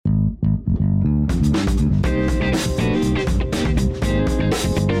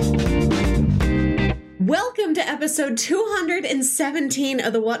episode 217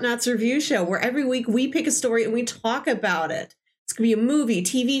 of the Whatnots Review Show, where every week we pick a story and we talk about it. It's going to be a movie,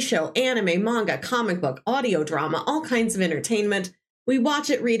 TV show, anime, manga, comic book, audio drama, all kinds of entertainment. We watch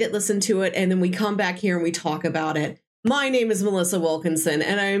it, read it, listen to it, and then we come back here and we talk about it. My name is Melissa Wilkinson,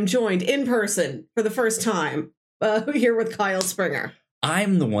 and I am joined in person for the first time here with Kyle Springer.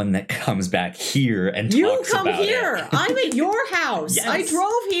 I'm the one that comes back here and you talks come about here. it. I'm at your house. Yes. I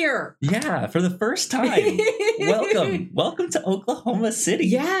drove here. Yeah, for the first time. Welcome to Oklahoma City.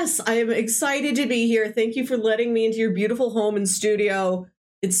 Yes, I am excited to be here. Thank you for letting me into your beautiful home and studio.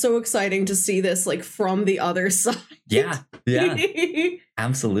 It's so exciting to see this like from the other side. Yeah,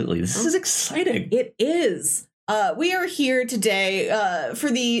 absolutely. This is exciting. It is. We are here today for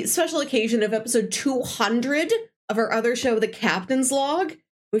the special occasion of episode 200 of our other show, The Captain's Log.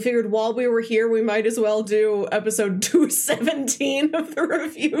 We figured while we were here, we might as well do episode 217 of the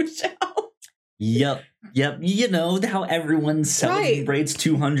review show. Yep. You know how everyone celebrates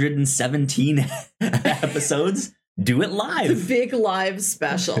 217 episodes? Do it live. The big live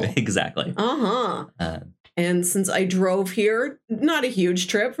special. Exactly. And since I drove here, not a huge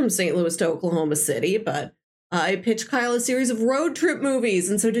trip from St. Louis to Oklahoma City, but I pitched Kyle a series of road trip movies.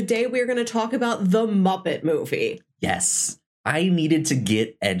 And so today we're going to talk about the Muppet Movie. Yes. I needed to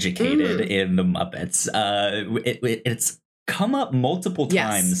get educated in the Muppets. It's come up multiple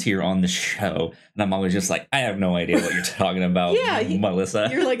times here on the show. And I'm always just like, I have no idea what you're talking about, Melissa.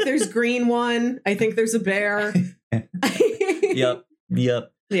 You're like, there's green one. I think there's a bear. Yep.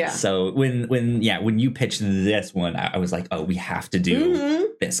 Yeah. So when you pitched this one, I was like, oh, we have to do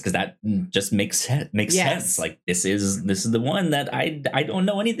this because that just makes sense. Like this is the one that I don't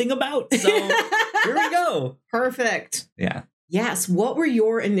know anything about. So here we go. Perfect. Yeah. Yes. What were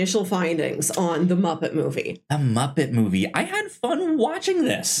your initial findings on the Muppet Movie? The Muppet Movie. I had fun watching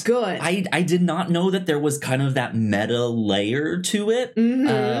this. Good. I did not know that there was kind of that meta layer to it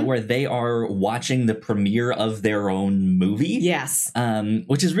where they are watching the premiere of their own movie. Yes.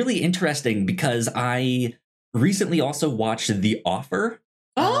 Which is really interesting because I recently also watched The Offer.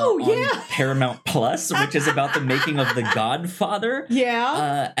 On Paramount Plus, which is about the making of The Godfather.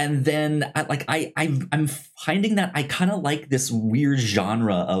 Yeah. And then I'm finding that I kind of like this weird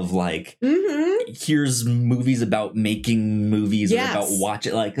genre of like, here's movies about making movies or about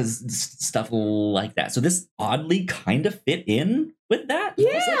watching, like stuff like that. So this oddly kind of fit in with that.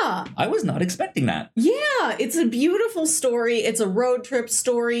 Yeah. I was not expecting that. Yeah. It's a beautiful story. It's a road trip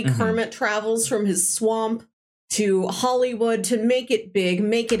story. Kermit travels from his swamp to Hollywood to make it big,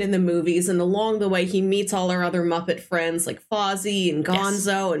 make it in the movies. And along the way, he meets all our other Muppet friends like Fozzie and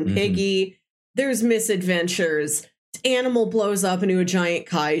Gonzo and Piggy. There's misadventures. Animal blows up into a giant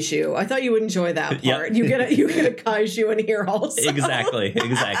kaiju. I thought you would enjoy that part. You get a kaiju in here also. Exactly.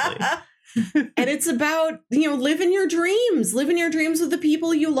 And it's about, living your dreams with the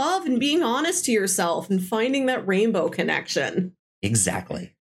people you love and being honest to yourself and finding that rainbow connection.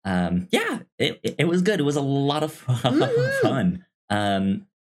 Exactly. It was good. It was a lot of fun.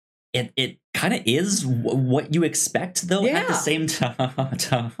 It kind of is what you expect, though. At the same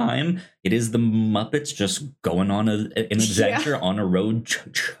time, it is the Muppets just going on an adventure on a road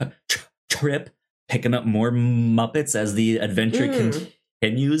trip, picking up more Muppets as the adventure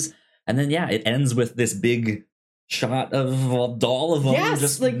continues. And then, it ends with this big shot of a doll of them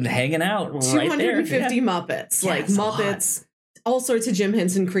just like hanging out right there. 250 Muppets, like Muppets. All sorts of Jim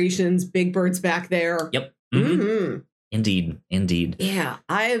Henson creations, Big Bird's back there. Yep. Indeed. Yeah,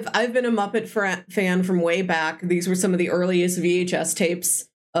 I've been a Muppet fan from way back. These were some of the earliest VHS tapes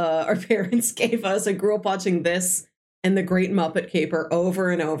our parents gave us. I grew up watching this and The Great Muppet Caper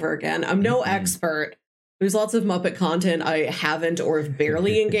over and over again. I'm no expert. There's lots of Muppet content I haven't or have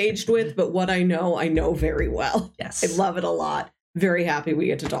barely engaged with, but what I know very well. Yes. I love it a lot. Very happy we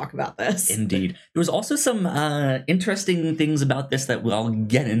get to talk about this. Indeed. There was also some interesting things about this that I'll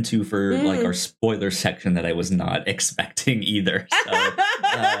get into for like our spoiler section that I was not expecting either. So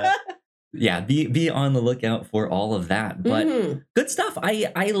be on the lookout for all of that. But good stuff.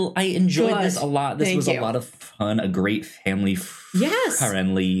 I enjoyed this a lot. This was a lot of fun, a great family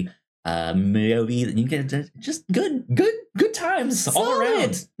friendly movie. You get just good times all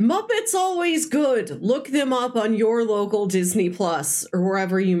around. Muppets always good. Look them up on your local Disney Plus or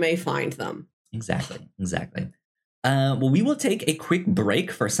wherever you may find them. Exactly. Well, we will take a quick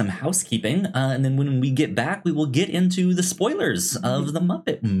break for some housekeeping, and then when we get back, we will get into the spoilers of the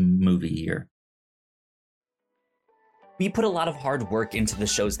Muppet movie here. We put a lot of hard work into the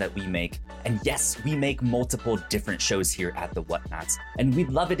shows that we make, and yes, we make multiple different shows here at the Whatnots, and we'd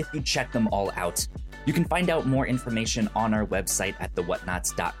love it if you check them all out. You can find out more information on our website at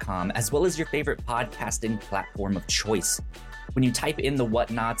thewhatnots.com, as well as your favorite podcasting platform of choice. When you type in The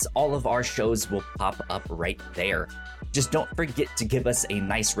Whatnots, all of our shows will pop up right there. Just don't forget to give us a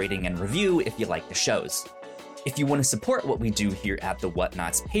nice rating and review if you like the shows. If you want to support what we do here at The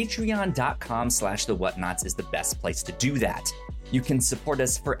Whatnots, patreon.com/thewhatnots is the best place to do that. You can support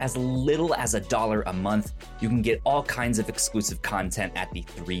us for as little as $1 a month. You can get all kinds of exclusive content at the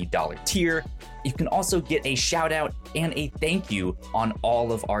 $3 tier. You can also get a shout out and a thank you on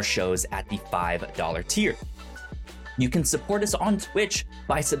all of our shows at the $5 tier. You can support us on Twitch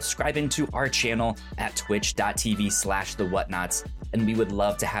by subscribing to our channel at twitch.tv/thewhatnots, and we would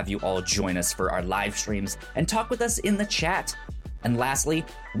love to have you all join us for our live streams and talk with us in the chat. And lastly,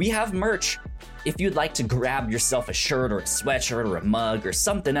 we have merch. If you'd like to grab yourself a shirt or a sweatshirt or a mug or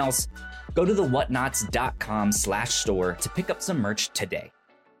something else, go to thewhatnots.com/store to pick up some merch today.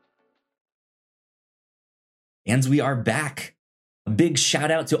 And we are back. A big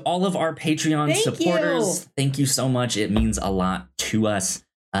shout out to all of our Patreon supporters. Thank you so much. It means a lot to us.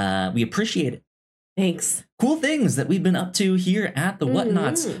 We appreciate it. Thanks. Cool things that we've been up to here at the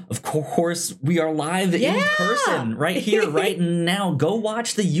Whatnots. Of course, we are live in person right here, right now. Go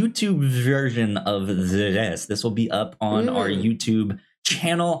watch the YouTube version of this. This will be up on our YouTube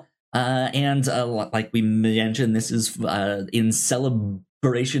channel. And like we mentioned, this is in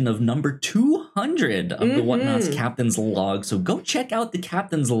celebration of number 200 of the Whatnots Captain's Log. So go check out the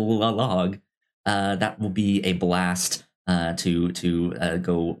Captain's Log. That will be a blast to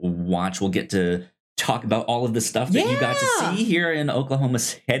go watch. We'll get to talk about all of the stuff that you got to see here in Oklahoma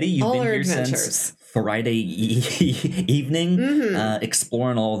City. You've all been here since Friday evening,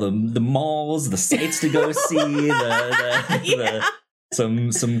 exploring all the malls, the sites to go see,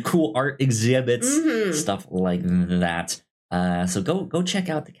 some cool art exhibits, stuff like that. So go check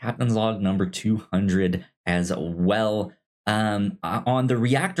out the Captain's Log number 200 as well. On the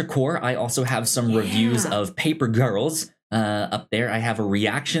Reactor Core, I also have some reviews of Paper Girls. Up there, I have a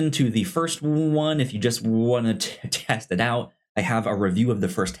reaction to the first one. If you just want to test it out, I have a review of the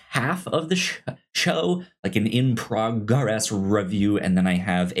first half of the show, like an in-progress review, and then I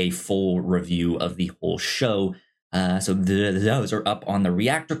have a full review of the whole show. So those are up on the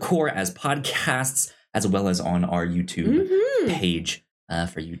Reactor Core as podcasts, as well as on our YouTube page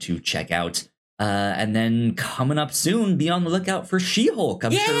for you to check out. And then coming up soon, be on the lookout for She-Hulk.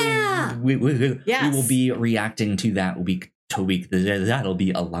 I'm sure we will be reacting to that week to week. That'll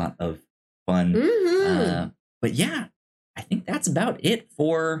be a lot of fun. But yeah, I think that's about it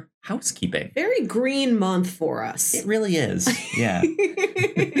for housekeeping. Very green month for us. It really is. Yeah.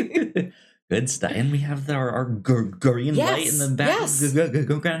 Good stuff. And we have our green light in the back.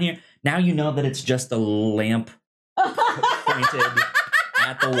 Go down here. Now you know that it's just a lamp pointed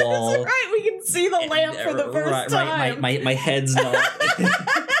at the wall. That's right. We can see the lamp for the first time. My head's not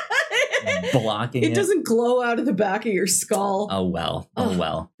blocking it. It doesn't glow out of the back of your skull. Oh, well.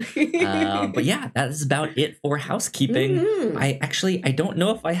 But yeah, that is about it for housekeeping. I don't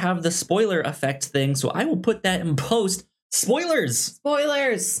know if I have the spoiler effect thing, so I will put that in post. Spoilers.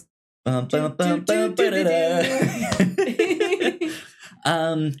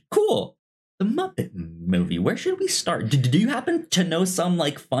 Cool. The Muppet Movie. Where should we start? Do you happen to know some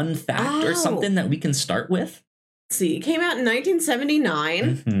like fun fact or something that we can start with? Let's see. It came out in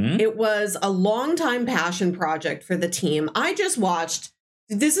 1979. It was a long-time passion project for the team. I just watched.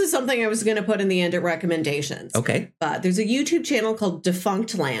 This is something I was going to put in the end at recommendations. Okay. But there's a YouTube channel called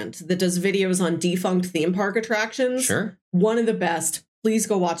Defunct Land that does videos on defunct theme park attractions. Sure. One of the best. Please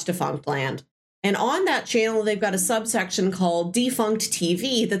go watch Defunct Land. And on that channel, they've got a subsection called Defunct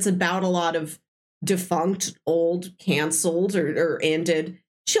TV that's about a lot of defunct, old, canceled, or ended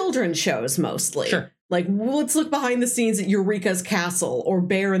children's shows mostly. Sure. Like, let's look behind the scenes at Eureka's Castle or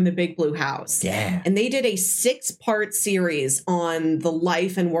Bear in the Big Blue House. Yeah. And they did a 6-part series on the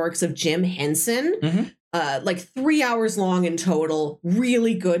life and works of Jim Henson. Like 3 hours long in total.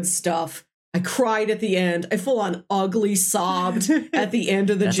 Really good stuff. I cried at the end. I full on ugly sobbed at the end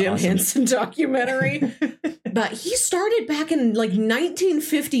of the Jim Henson documentary. But he started back in like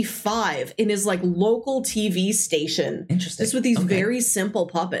 1955 in his like local TV station. Interesting. Just with these very simple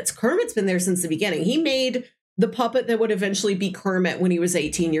puppets. Kermit's been there since the beginning. He made the puppet that would eventually be Kermit when he was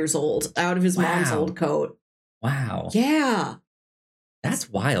 18 years old out of his mom's old coat. Wow. Yeah.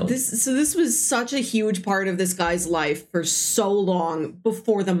 That's wild. This was such a huge part of this guy's life for so long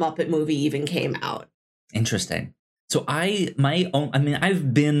before the Muppet movie even came out. Interesting. So I've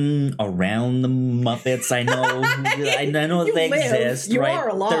been around the Muppets. I know they exist. You right? are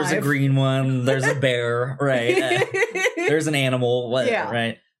alive. There's a green one. There's a bear. Right. There's an animal.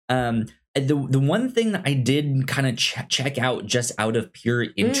 Right. the one thing that I did kind of check out just out of pure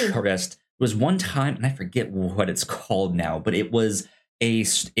interest was one time, and I forget what it's called now, but it was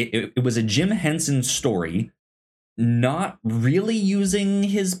it was a Jim Henson story, not really using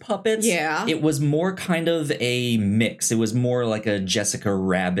his puppets. Yeah. It was more kind of a mix. It was more like a Jessica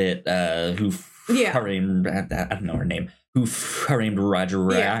Rabbit who framed, I don't know her name, who framed Roger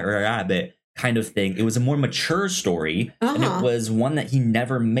Rabbit kind of thing. It was a more mature story, and it was one that he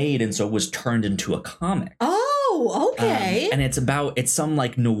never made, and so it was turned into a comic. Oh, okay. And it's some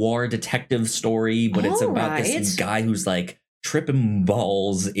like noir detective story, but it's about this guy who's like tripping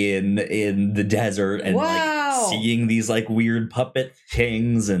balls in the desert and like seeing these like weird puppet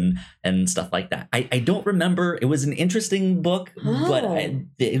things and stuff like that. I don't remember. It was an interesting book, but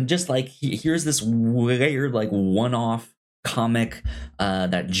it just like here's this weird like one-off comic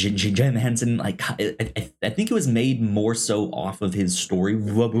that Jim Henson, like I think it was made more so off of his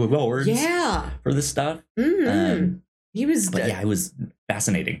storyboards for this stuff. He was, but it was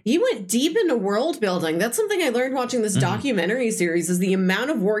fascinating. He went deep into world building. That's something I learned watching this documentary series, is the amount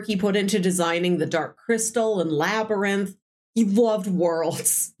of work he put into designing the Dark Crystal and Labyrinth. He loved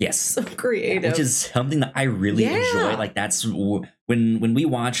worlds. Yes. So creative. Which is something that I really enjoy. Like that's when we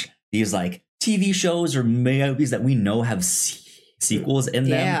watch these like TV shows or movies that we know have sequels in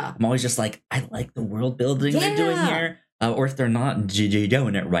them. I'm always just like, I like the world building they're doing here. Or if they're not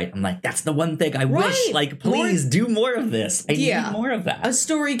doing it right, I'm like, that's the one thing I wish, like, please do more of this. I need more of that. A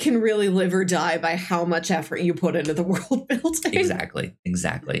story can really live or die by how much effort you put into the world building. Exactly.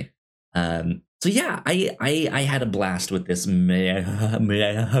 So yeah, I had a blast with this movie.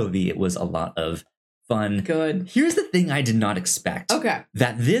 It was a lot of fun. Good. Here's the thing I did not expect. Okay.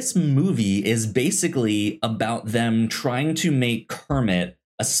 That this movie is basically about them trying to make Kermit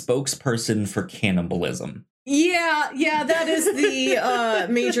a spokesperson for cannibalism. Yeah, that is the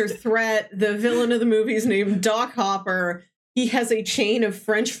major threat. The villain of the movie is named Doc Hopper. He has a chain of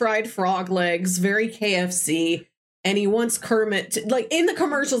French fried frog legs, very KFC, and he wants Kermit to, like in the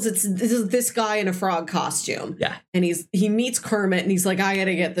commercials, it's this guy in a frog costume. Yeah. And he meets Kermit and he's like, I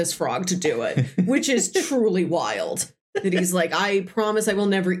gotta get this frog to do it, which is truly wild. That he's like, I promise I will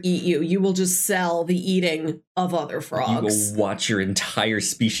never eat you. You will just sell the eating of other frogs. You will watch your entire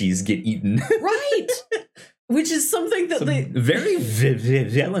species get eaten. Right. Which is something that very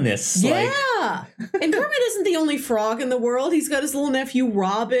villainous. Yeah. And Kermit isn't the only frog in the world. He's got his little nephew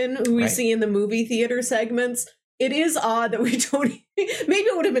Robin, who we see in the movie theater segments. It is odd that we don't... Maybe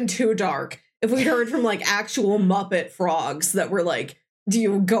it would have been too dark if we'd heard from like actual Muppet frogs that were like,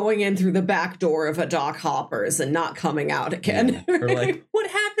 going in through the back door of a Doc Hopper's and not coming out again. Yeah. Or like, what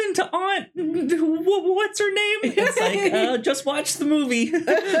happened to Aunt? What's her name? It's like, just watch the movie.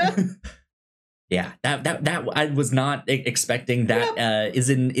 Yeah, that I was not expecting. That is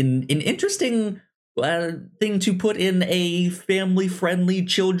an interesting thing to put in a family-friendly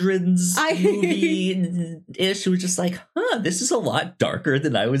children's movie-ish. It was just like, this is a lot darker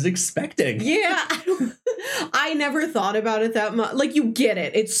than I was expecting. Yeah, I never thought about it that much. Like, you get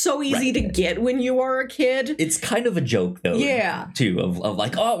it. It's so easy to get when you are a kid. It's kind of a joke, though. Yeah. Too, of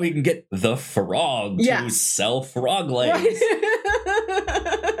like, oh, we can get the frog to sell frog legs.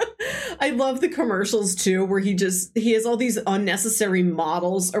 Right. I love the commercials too, where he has all these unnecessary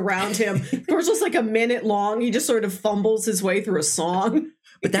models around him. The commercial's like a minute long. He just sort of fumbles his way through a song.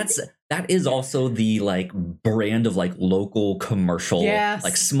 But that is also the like brand of like local commercial,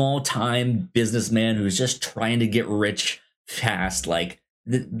 like small time businessman who's just trying to get rich fast. Like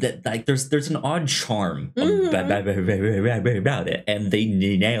that, like there's an odd charm about it, and they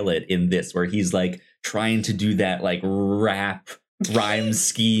nail it in this, where he's like trying to do that like rhyme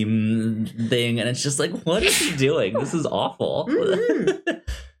scheme thing, and it's just like, what is he doing? This is awful.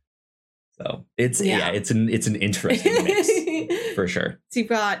 So it's an interesting mix for sure. So you've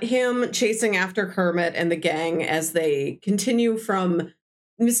got him chasing after Kermit and the gang as they continue from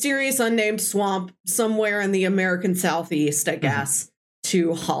mysterious unnamed swamp somewhere in the American Southeast, I guess,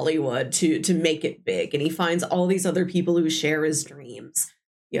 to Hollywood to make it big, and he finds all these other people who share his dreams.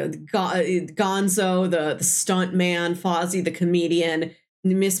 You know, Gonzo, the stunt man, Fozzie, the comedian,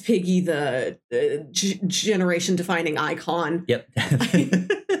 Miss Piggy, the generation-defining icon. Yep.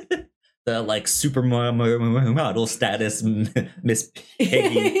 The, like, supermodel status Miss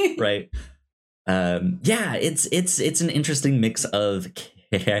Piggy, right? It's an interesting mix of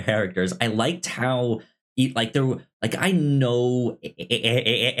characters. I liked how... I know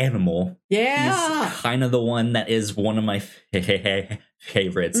Animal. Yeah. He's kind of the one that is one of my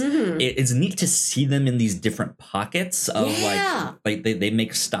favorites. It's neat to see them in these different pockets of like they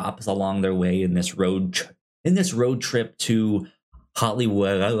make stops along their way in this road trip to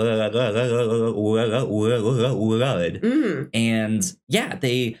Hollywood. And yeah,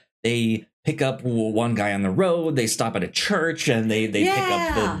 they pick up one guy on the road. They stop at a church and they pick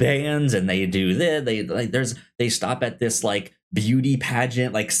up the bands and they do this. They stop at this like beauty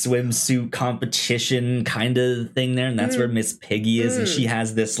pageant, like swimsuit competition kind of thing there, and that's where Miss Piggy is, and she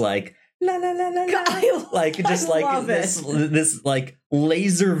has this like la la la la la, like just like this like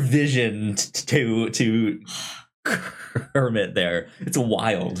laser vision to Kermit there. It's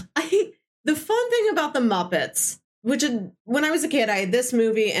wild. The fun thing about the Muppets, which when I was a kid, I had this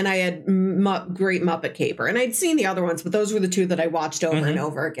movie and I had Great Muppet Caper, and I'd seen the other ones, but those were the two that I watched over and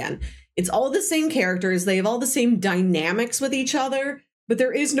over again. It's all the same characters. They have all the same dynamics with each other, but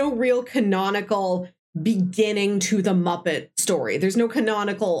there is no real canonical beginning to the Muppet story. There's no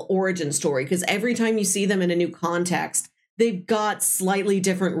canonical origin story, because every time you see them in a new context, they've got slightly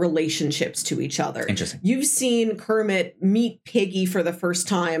different relationships to each other. Interesting. You've seen Kermit meet Piggy for the first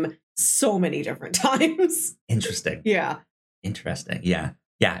time so many different times. Interesting. Yeah. Interesting. Yeah.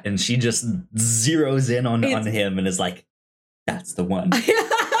 Yeah. And she just zeroes in on him and is like, that's the one.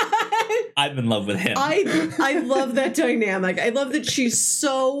 I'm in love with him. I love that dynamic. I love that she's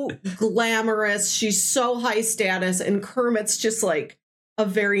so glamorous. She's so high status. And Kermit's just like a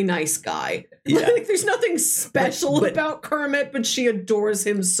very nice guy. Yeah. Like, there's nothing special about Kermit, but she adores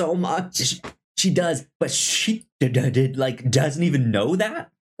him so much. She does, but she doesn't even know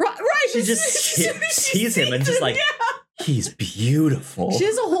that. Right. She just sees him and just like, he's beautiful. She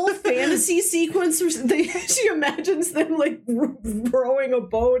has a whole fantasy sequence where she imagines them like rowing a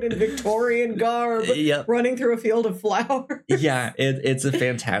boat in Victorian garb, running through a field of flowers. Yeah, it's a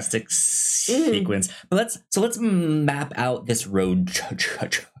fantastic sequence. But let's map out this road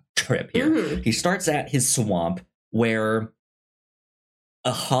trip here. He starts at his swamp where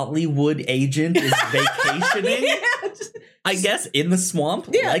a Hollywood agent is vacationing. I guess in the swamp,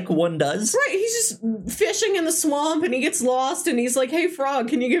 like one does. Right, he's just fishing in the swamp and he gets lost and he's like, hey, Frog,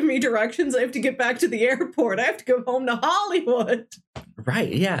 can you give me directions? I have to get back to the airport. I have to go home to Hollywood.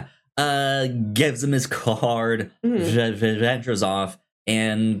 Right, yeah. Gives him his card, ventures off,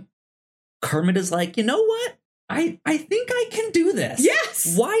 and Kermit is like, you know what? I think I can do this.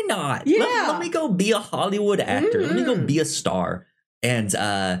 Yes! Why not? Yeah. Let me go be a Hollywood actor. Let me go be a star. And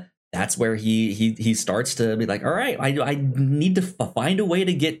that's where he starts to be like, all right, I need to find a way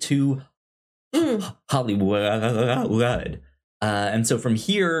to get to Hollywood. And so from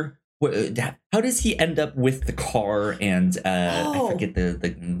here, how does he end up with the car? And I forget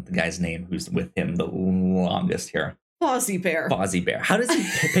the guy's name who's with him the longest here. Fozzie Bear. How does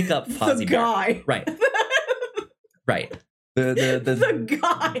he pick up Fozzie Bear? Guy. Right. Right. The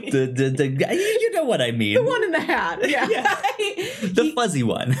guy. The guy. You know what I mean. The one in the hat. Yeah. The fuzzy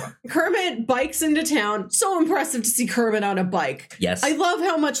one. Kermit bikes into town. So impressive to see Kermit on a bike. Yes. I love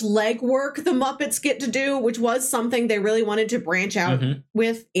how much leg work the Muppets get to do, which was something they really wanted to branch out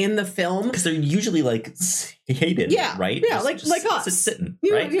with in the film. Because they're usually like hated, right? Yeah, like us. Just sitting,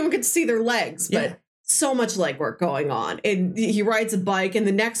 you right? You don't get to see their legs, but so much legwork going on. And he rides a bike. In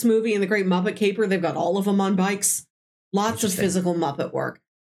the next movie, in The Great Muppet Caper, they've got all of them on bikes. Lots of physical Muppet work.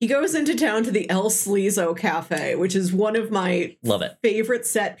 He goes into town to the El Sleazo Cafe, which is one of my favorite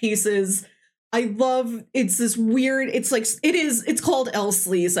set pieces. I love, it's this weird, it's called El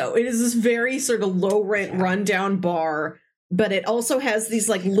Sleazo. It is this very sort of low rent rundown bar, but it also has these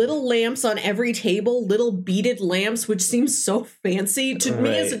like little lamps on every table, little beaded lamps, which seems so fancy. To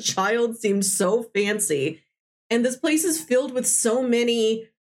me as a child, seemed so fancy. And this place is filled with so many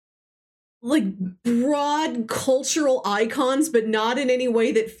like broad cultural icons, but not in any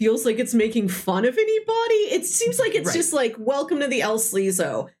way that feels like it's making fun of anybody. It seems like it's just like, welcome to the El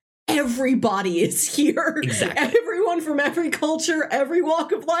Sleazo. Everybody is here. Exactly. Everyone from every culture, every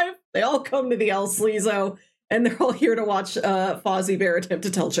walk of life, they all come to the El Sleazo, and they're all here to watch Fozzie Bear attempt to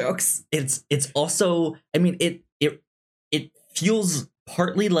tell jokes. It's also, I mean, it feels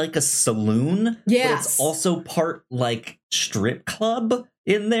partly like a saloon, but it's also part like strip club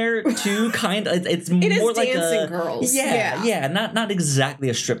in there too. Kind of, it's more like dancing girls. Not exactly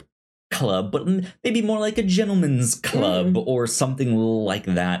a strip club, but maybe more like a gentleman's club or something like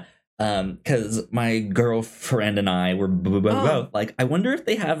that. Because my girlfriend and I were both like, I wonder if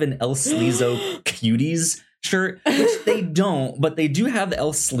they have an El Sleazo Cuties shirt, which they don't, but they do have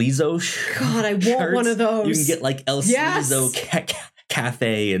El Sleazo shirts. God, I want one of those. You can get like El Sleazo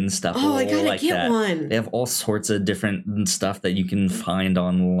Cafe and stuff. I gotta get one. They have all sorts of different stuff that you can find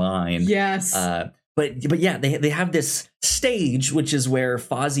online. Yes. But yeah, they have this stage, which is where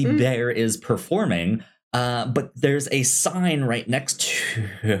Fozzie Bear is performing. But there's a sign right next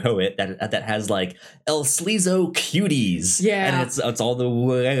to it that has like El Sleazo Cuties. Yeah. And it's all the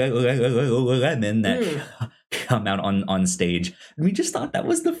women that come out on stage. And we just thought that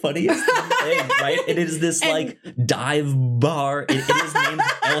was the funniest thing, right? It is this like dive bar. It is named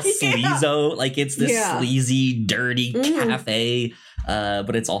El Sleazo. Like it's this sleazy, dirty cafe.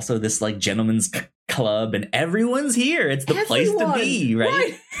 But it's also this like gentleman's club, and everyone's here. It's the place to be,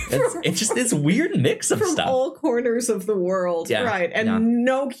 right? It's just this weird mix of from stuff. All corners of the world, right? And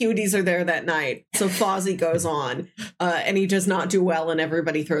no cuties are there that night. So Fozzie goes on, and he does not do well, and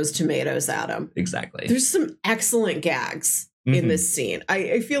everybody throws tomatoes at him. Exactly. There's some excellent gags in this scene.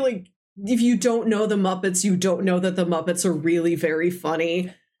 I feel like if you don't know the Muppets, you don't know that the Muppets are really very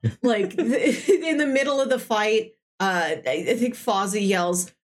funny. Like in the middle of the fight, I think Fozzie yells,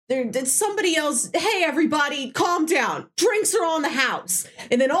 somebody else, hey, everybody, calm down. Drinks are on the house.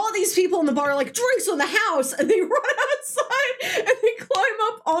 And then all these people in the bar are like, drinks on the house. And they run outside and they climb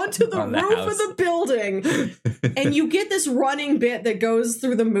up onto the roof of the building. And you get this running bit that goes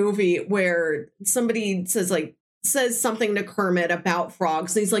through the movie where somebody says something to Kermit about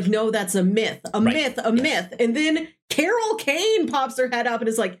frogs. And he's like, no, that's a myth, a myth. And then Carol Kane pops her head up and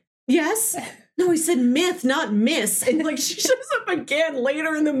is like, yes. No, he said myth, not miss. And like she shows up again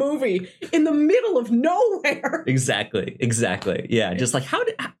later in the movie in the middle of nowhere. Exactly. Yeah, just like how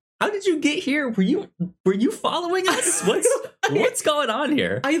did you get here? Were you following us? What's going on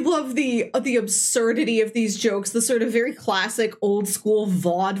here? I love the absurdity of these jokes, the sort of very classic old school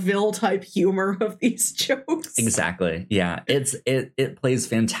vaudeville type humor of these jokes. Exactly. Yeah, it plays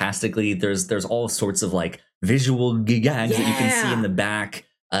fantastically. There's all sorts of like visual gags that you can see in the back.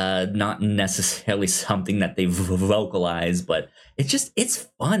 Not necessarily something that they vocalize, but it's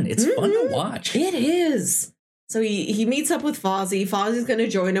fun. It's fun to watch. It is. So he meets up with Fozzie. Fozzie's going to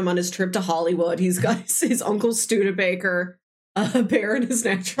join him on his trip to Hollywood. He's got his uncle Studebaker, a bear in his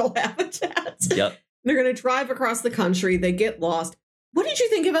natural habitat. Yep. They're going to drive across the country. They get lost. What did you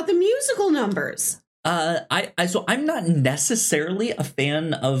think about the musical numbers? So I'm not necessarily a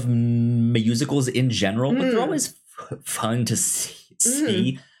fan of musicals in general, but they're always fun to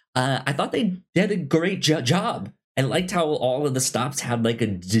see. I thought they did a great job. I liked how all of the stops had like a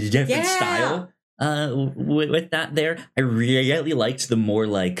different style with that there. I really liked the more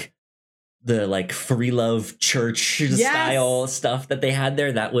like the like free love church style stuff that they had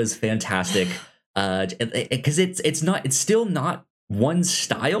there. That was fantastic. Because it's still not one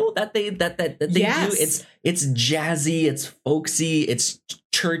style that they do. It's jazzy, it's folksy, it's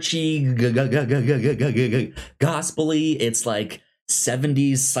churchy, gospel-y. It's like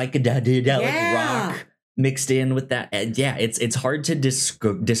 70s psychedelic rock mixed in with that. And yeah, it's hard to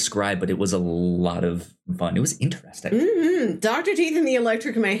describe, but it was a lot of fun. It was interesting. Dr. Teeth and the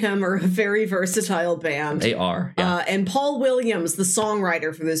Electric Mayhem are a very versatile band. They are. Yeah. And Paul Williams, the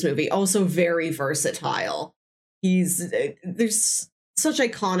songwriter for this movie, also very versatile. There's such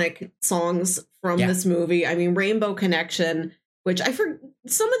iconic songs from this movie. I mean, Rainbow Connection, which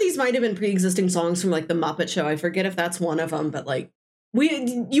some of these might have been pre-existing songs from like the Muppet Show. I forget if that's one of them, but like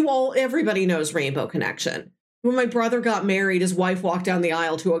everybody knows Rainbow Connection. When my brother got married, his wife walked down the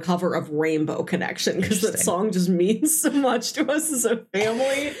aisle to a cover of Rainbow Connection because that song just means so much to us as a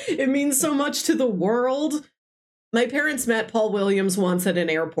family. It means so much to the world. My parents met Paul Williams once at an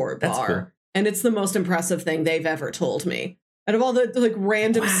airport bar, cool. And it's the most impressive thing they've ever told me. Out of all the like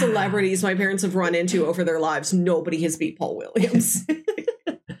random celebrities my parents have run into over their lives, nobody has beat Paul Williams.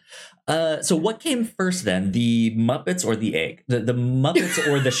 So what came first then? The Muppets or the egg? The Muppets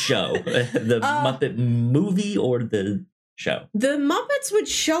or the show? The Muppet movie or the show? The Muppets would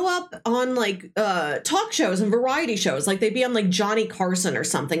show up on like talk shows and variety shows. Like they'd be on like Johnny Carson or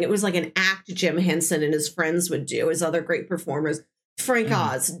something. It was like an act Jim Henson and his friends would do, his other great performers. Frank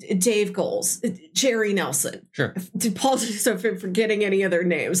Oz, Dave Goles, Jerry Nelson. Sure. Paul, so forgetting any of their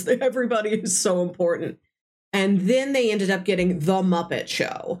names. Everybody is so important. And then they ended up getting The Muppet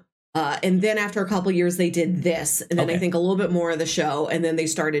Show. And then after a couple years, they did this. And then I think a little bit more of the show. And then they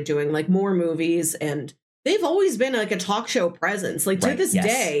started doing like more movies. And they've always been like a talk show presence. Like to this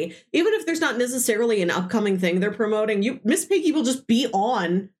day, even if there's not necessarily an upcoming thing they're promoting, Miss Piggy will just be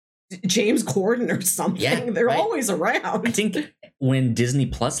on James Corden or something. Yeah, they're always around. I think when Disney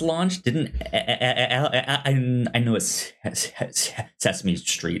Plus launched, I know it's Sesame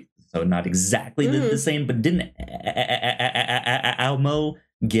Street, so not exactly the same, but didn't Elmo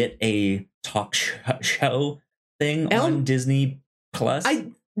get a talk show thing on Disney Plus? That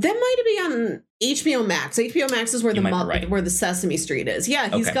might be on HBO Max. HBO Max is where where the Sesame Street is. Yeah,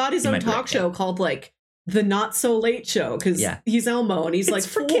 he's got his own talk show called like The Not So Late Show because he's Elmo and he's like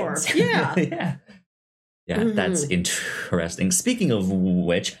 4. Yeah. Yeah, that's interesting. Speaking of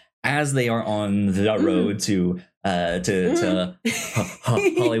which, as they are on the road to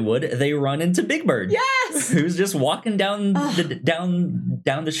Hollywood, they run into Big Bird. Yes, who's just walking down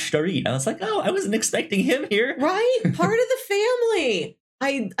the street. I was like, oh, I wasn't expecting him here. Right, part of the family.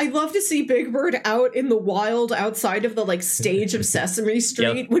 I love to see Big Bird out in the wild outside of the like stage of Sesame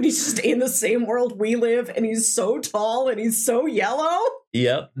Street when he's just in the same world we live, and he's so tall and he's so yellow.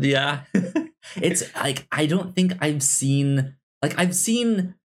 Yep. Yeah. It's like I don't think I've seen. I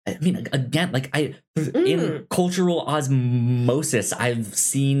mean, again, like in cultural osmosis, I've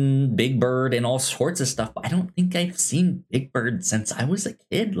seen Big Bird and all sorts of stuff, but I don't think I've seen Big Bird since I was a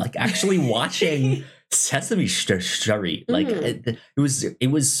kid. Like actually watching Sesame Street, like it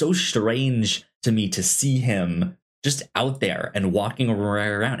was so strange to me to see him just out there and walking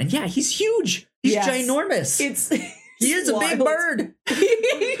around. And yeah, he's huge. He's ginormous. He is wild. A big bird.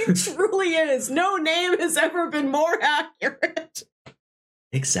 He truly is. No name has ever been more accurate.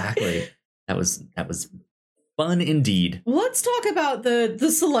 Exactly. That was fun indeed. Let's talk about the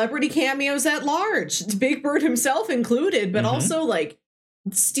celebrity cameos at large. Big Bird himself included, but also like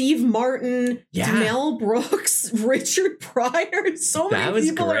Steve Martin, Mel Brooks, Richard Pryor. So many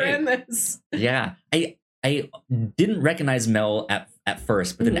people are in this. Yeah. I didn't recognize Mel at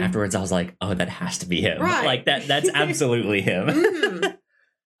first, but then afterwards I was like, oh, that has to be him. Right. Like that's absolutely him.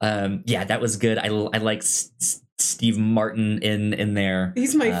 Yeah, that was good. I like Steve Martin in there.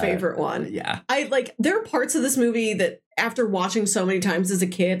 He's my favorite one. Yeah. There are parts of this movie that after watching so many times as a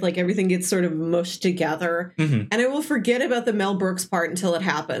kid, like everything gets sort of mushed together. And I will forget about the Mel Brooks part until it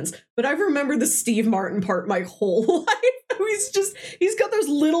happens. But I remember the Steve Martin part my whole life. He's got those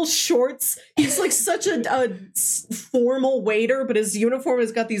little shorts. He's like such a formal waiter, but his uniform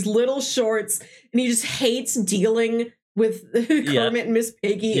has got these little shorts, and he just hates dealing with Kermit and Miss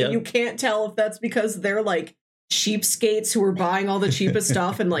Piggy. And you can't tell if that's because they're like cheapskates who are buying all the cheapest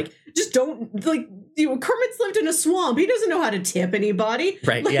stuff and like just don't like, Kermit's lived in a swamp. He doesn't know how to tip anybody.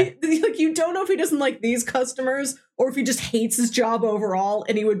 Right. Like you don't know if he doesn't like these customers or if he just hates his job overall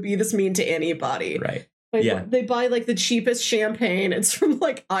and he would be this mean to anybody. Right. Like, they buy like the cheapest champagne. It's from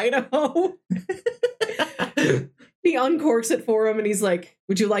like Idaho. He uncorks it for him and he's like,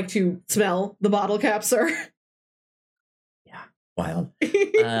 would you like to smell the bottle cap, sir? Yeah. Wild.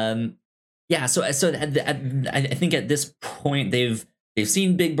 Yeah, so I think at this point they've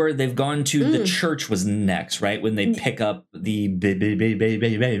seen Big Bird. They've gone to the church was next, right? When they pick up the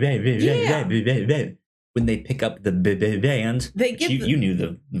when they pick up the band. They get you knew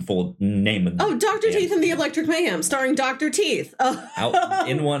the full name of Dr. Teeth and the Electric Mayhem, starring Dr. Teeth. Out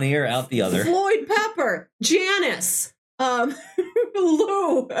in one ear, out the other. Floyd Pepper, Janice,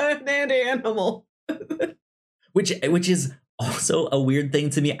 Lou, and Animal. Which is also a weird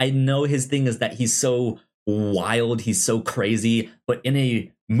thing to me. I know his thing is that he's so wild, he's so crazy, but in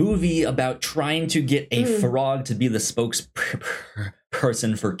a movie about trying to get a frog to be the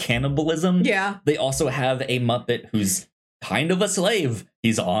spokesperson for cannibalism, they also have a Muppet who's kind of a slave.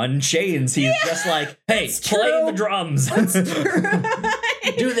 He's on chains. He's just like, hey, play the drums.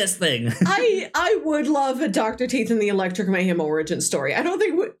 Do this thing. I would love a Dr. Teeth and the Electric Mayhem origin story. I don't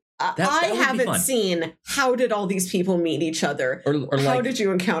think I haven't seen how did all these people meet each other, or how did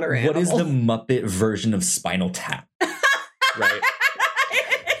you encounter Animal? What is the Muppet version of Spinal Tap? Right.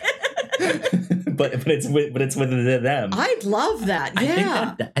 but it's with them. I'd love that.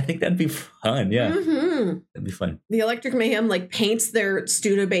 Yeah, I think that'd be fun. Yeah, that'd be fun. The Electric Mayhem like paints their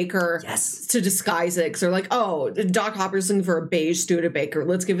Studebaker to disguise it. 'Cause they're like, oh, Doc Hopper's looking for a beige Studebaker.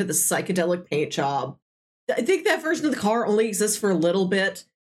 Let's give it the psychedelic paint job. I think that version of the car only exists for a little bit.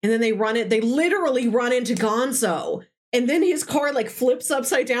 And then they literally run into Gonzo. And then his car like flips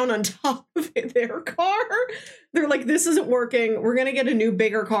upside down on top of their car. They're like, this isn't working. We're going to get a new,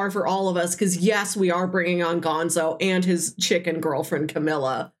 bigger car for all of us. Because yes, we are bringing on Gonzo and his chicken girlfriend,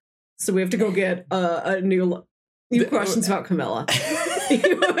 Camilla. So we have to go get a new questions about Camilla.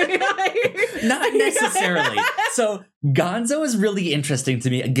 Not necessarily. So Gonzo is really interesting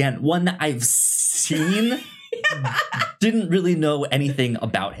to me. Again, one that I've seen. Didn't really know anything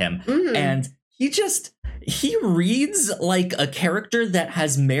about him. And he reads like a character that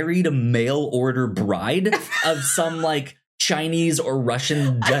has married a mail order bride of some like Chinese or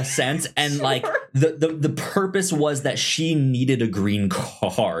Russian descent. And like the purpose was that she needed a green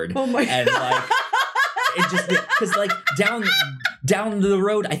card. Oh my and like it just because like down the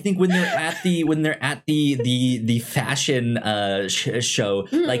road, I think when they're at the fashion show,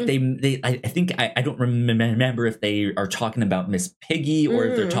 like I don't remember if they are talking about Miss Piggy or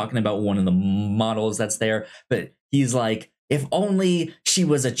if they're talking about one of the models that's there, but he's like, if only she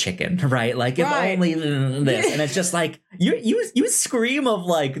was a chicken, right? Like, if only this. And it's just like, you scream of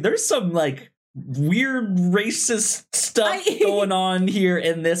like, there's some like weird racist stuff going on here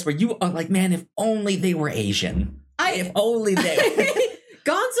in this, where you are like, man, if only they were Asian. If only they.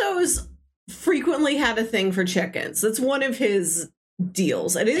 Gonzo's frequently had a thing for chickens. That's one of his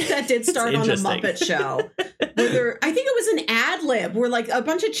deals. I think that did start on the Muppet Show. I think it was an ad lib where like a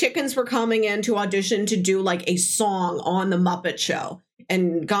bunch of chickens were coming in to audition to do like a song on the Muppet Show.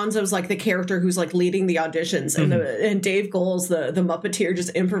 And Gonzo's like the character who's like leading the auditions. And Dave Goelz, the Muppeteer,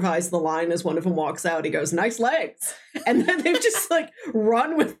 just improvised the line as one of them walks out. He goes, "Nice legs." And then they've just like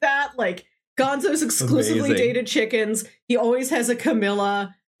run with that. Like, Gonzo's exclusively dated chickens. He always has a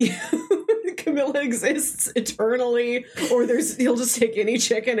Camilla. Camilla exists eternally, or he'll just take any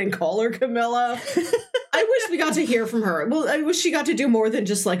chicken and call her Camilla. I wish we got to hear from her. Well, I wish she got to do more than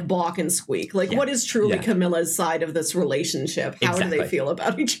just like balk and squeak. Like, what is truly Camilla's side of this relationship? How do they feel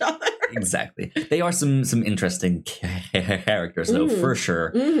about each other? Exactly. They are some interesting characters, though, for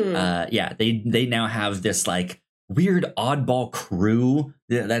sure. They now have this like weird oddball crew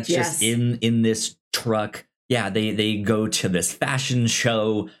that's just in this truck. Yeah, they go to this fashion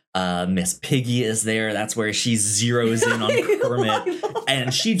show. Miss Piggy is there. That's where she zeroes in on Kermit,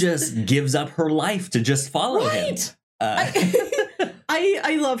 and she just gives up her life to just follow him.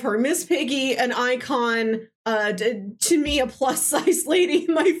 I love her. Miss Piggy, an icon. To me, a plus size lady,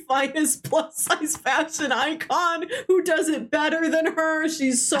 my finest plus size fashion icon. Who does it better than her?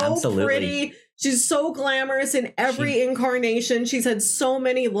 She's so pretty. She's so glamorous in every incarnation. She's had so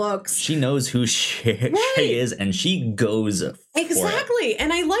many looks. She knows who she is, and she goes exactly.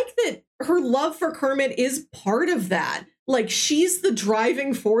 And I like that her love for Kermit is part of that. Like, she's the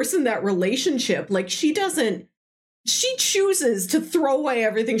driving force in that relationship. Like, she chooses to throw away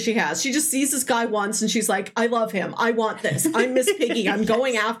everything she has. She just sees this guy once, and she's like, I love him. I want this. I'm Miss Piggy. I'm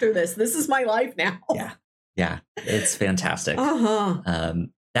going after this. This is my life now. Yeah. It's fantastic.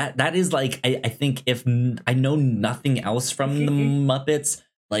 That is like, I think if I know nothing else from the Muppets,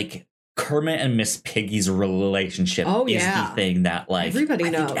 like Kermit and Miss Piggy's relationship is the thing that like everybody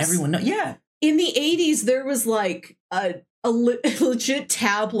knows. Everyone knows. Yeah. In the 80s, there was like a legit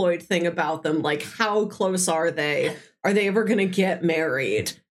tabloid thing about them. Like, how close are they? Are they ever going to get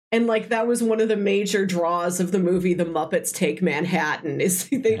married? And like, that was one of the major draws of the movie The Muppets Take Manhattan, is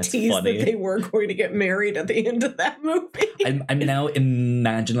they teased that they were going to get married at the end of that movie. I'm now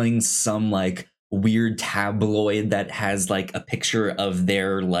imagining some like weird tabloid that has like a picture of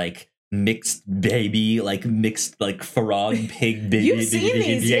their like mixed baby, like mixed like frog pig baby. You've seen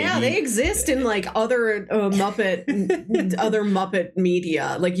these, yeah. They exist in like other Muppet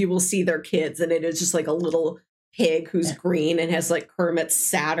media. Like, you will see their kids, and it is just like a little pig who's green and has like Kermit's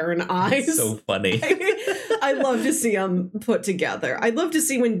Saturn eyes. It's so funny. I love to see them put together. I love to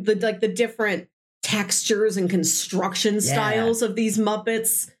see when the different textures and construction styles of these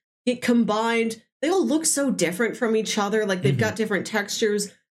Muppets get combined. They all look so different from each other. Like, they've got different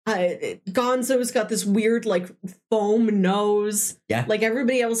textures. Gonzo's got this weird like foam nose. Yeah, like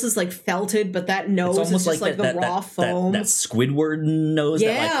everybody else is like felted, but that nose is just like the raw foam. That Squidward nose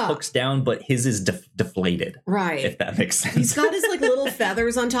that like hooks down, but his is deflated. Right, if that makes sense. He's got his like little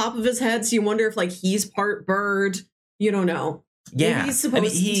feathers on top of his head, so you wonder if like he's part bird. You don't know. Yeah, maybe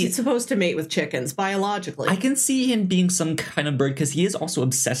he's supposed to mate with chickens biologically. I can see him being some kind of bird because he is also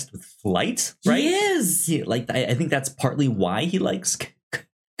obsessed with flight. Right? He is. I think that's partly why he likes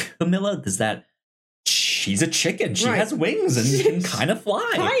Camilla, is that she's a chicken. She has wings and can kind of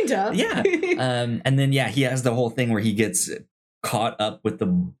fly. Kinda. Yeah. And then, he has the whole thing where he gets caught up with the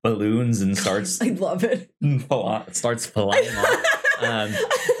balloons and starts... I love it. Starts flying off.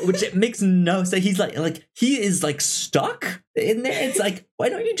 Which it makes no sense. He's like he is like stuck in there. It's like, why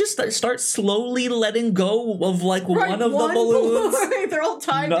don't you just start slowly letting go of like one of the balloons? They're all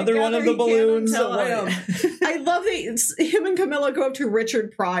tied Another together. one of the balloons. I love that him and Camilla go up to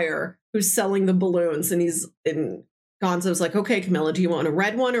Richard Pryor, who's selling the balloons, and Gonzo's like, okay, Camilla, do you want a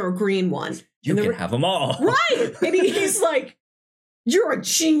red one or a green one? You can have them all. Right. And he's like, you're a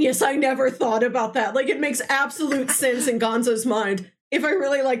genius. I never thought about that. Like, it makes absolute sense in Gonzo's mind. If I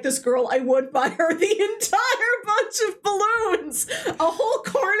really like this girl, I would buy her the entire bunch of balloons. A whole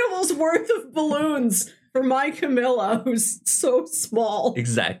carnival's worth of balloons for my Camilla, who's so small.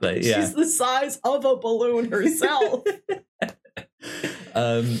 Exactly, yeah. She's the size of a balloon herself.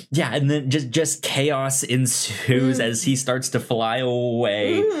 And then just chaos ensues as he starts to fly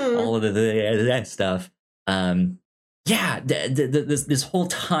away. All of that stuff. This whole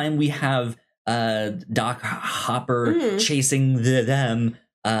time we have Doc Hopper chasing them.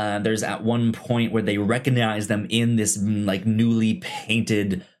 There's at one point where they recognize them in this like newly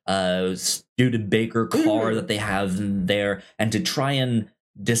painted Studebaker car that they have there, and to try and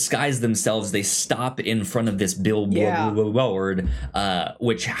disguise themselves, they stop in front of this billboard,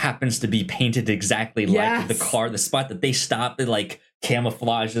 which happens to be painted exactly like the car. The spot that they stop, it like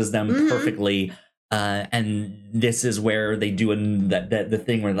camouflages them perfectly. And this is where they do the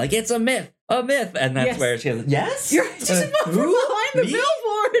thing where like, it's a myth, and that's where she goes, yes, you're just behind the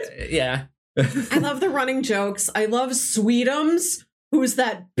billboard. Yeah. I love the running jokes. I love Sweetums, who's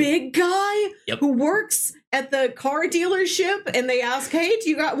that big guy who works at the car dealership, and they ask, hey, do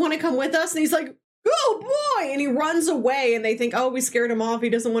you want to come with us? And he's like, oh boy, and he runs away, and they think, oh, we scared him off, he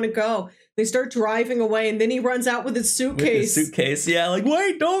doesn't want to go. They start driving away, and then he runs out with his suitcase. Yeah, like,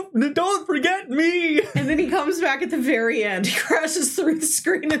 wait, don't forget me. And then he comes back at the very end. He crashes through the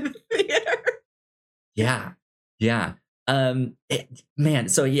screen of the theater. Yeah. Man,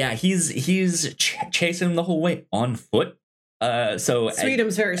 so yeah, he's chasing him the whole way on foot. So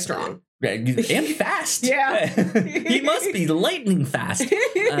Sweetum's very strong and fast. Yeah, he must be lightning fast.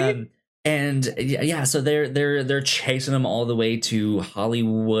 And yeah, so they're chasing them all the way to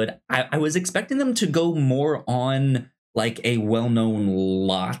Hollywood. I was expecting them to go more on like a well-known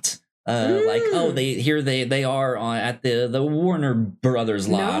lot. Like, oh, they are at the Warner Brothers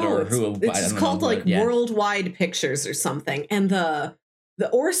lot, or who it's called like Worldwide Pictures or something. And the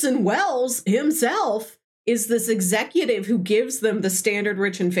Orson Welles himself is this executive who gives them the Standard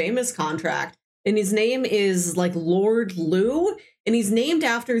Rich and Famous contract, and his name is like Lord Lou. And he's named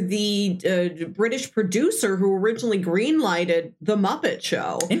after the British producer who originally greenlighted The Muppet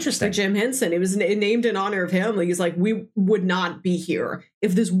Show. Interesting. For Jim Henson. It was named in honor of him. He's like, we would not be here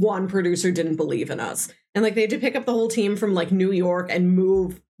if this one producer didn't believe in us. And like they had to pick up the whole team from like New York and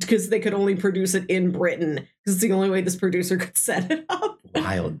move because they could only produce it in Britain because it's the only way this producer could set it up.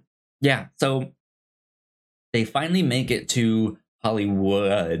 Wild. Yeah. So they finally make it to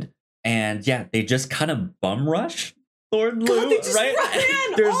Hollywood, and yeah, they just kind of bum rush Lord Lou, right?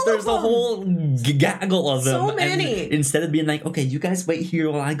 There's a whole gaggle of them. So many. And instead of being like, okay, you guys wait here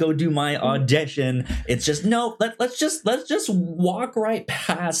while I go do my audition, it's just no. Let's just walk right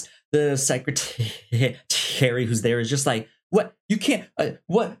past the secretary who's there. Is just like, what, you can't.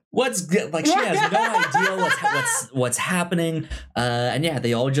 What's good? Like, she has no idea what's happening. And yeah,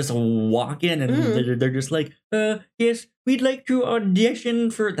 they all just walk in, and they're just like, yes, we'd like to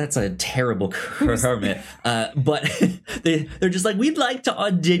audition for. That's a terrible Kermit. But they're just like, we'd like to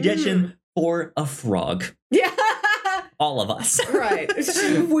audition for a frog. Yeah. All of us. Right.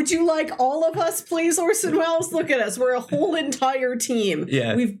 Would you like all of us, please, Orson Welles? Look at us. We're a whole entire team.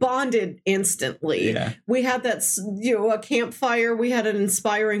 Yeah. We've bonded instantly. Yeah. We had that, a campfire. We had an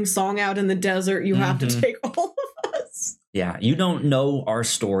inspiring song out in the desert. You have to take all of us. Yeah. You don't know our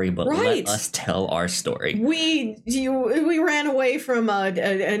story, but let us tell our story. We ran away from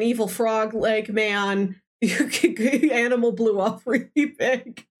an evil frog leg man. Animal blew up really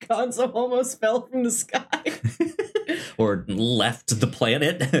big. Gonzo almost fell from the sky. Or left the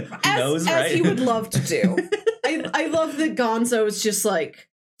planet. Who knows, right? As he would love to do. I love that Gonzo is just like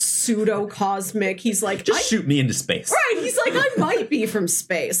pseudo-cosmic. He's like, just shoot me into space. Right. He's like, I might be from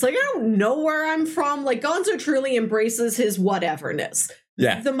space. Like, I don't know where I'm from. Like, Gonzo truly embraces his whateverness.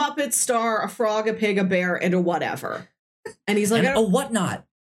 Yeah. The Muppets star, a frog, a pig, a bear, and a whatever. And he's like, a whatnot.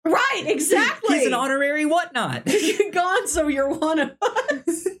 Right, exactly. He's an honorary whatnot. Gonzo, you're one of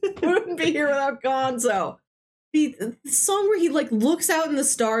us. We wouldn't be here without Gonzo. The song where he like looks out in the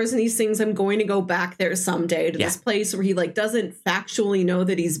stars and he sings, I'm going to go back there someday, to this place where he like doesn't factually know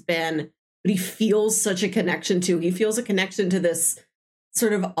that he's been, but he feels such a connection to. He feels a connection to this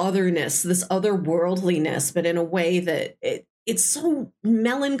sort of otherness, this otherworldliness, but in a way that it's so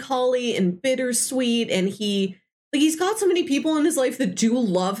melancholy and bittersweet, and he's got so many people in his life that do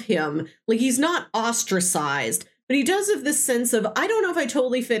love him. Like, he's not ostracized, but he does have this sense of, I don't know if I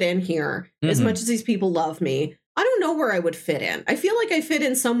totally fit in here as much as these people love me. I don't know where I would fit in. I feel like I fit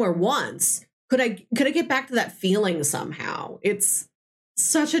in somewhere once. Could I get back to that feeling somehow? It's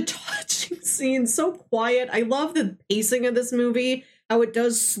such a touching scene, so quiet. I love the pacing of this movie, how it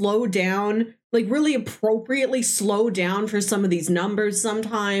does slow down, like really appropriately slow down for some of these numbers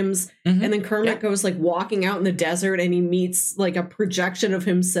sometimes. And then Kermit goes like walking out in the desert and he meets like a projection of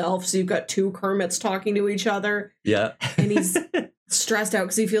himself. So you've got two Kermits talking to each other. Yeah. And he's stressed out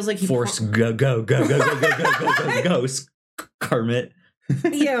because he feels like he go, Kermit.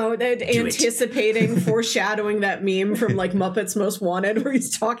 Anticipating, foreshadowing that meme from like Muppets Most Wanted where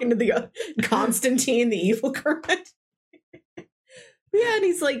he's talking to the Constantine, the evil Kermit. Yeah, and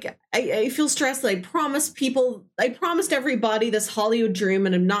he's like, I feel stressed. I promised everybody this Hollywood dream,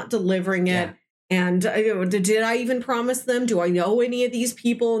 and I'm not delivering it. Yeah. And did I even promise them? Do I know any of these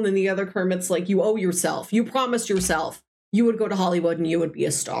people? And then the other Kermit's like, you owe yourself. You promised yourself you would go to Hollywood and you would be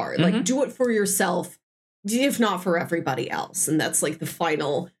a star. Mm-hmm. Like, do it for yourself, if not for everybody else. And that's like the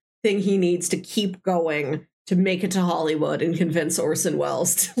final thing he needs to keep going to make it to Hollywood and convince Orson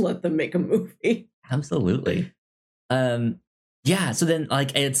Welles to let them make a movie. Absolutely. Yeah, so then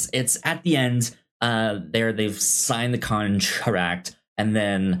like it's at the end, they've signed the contract, and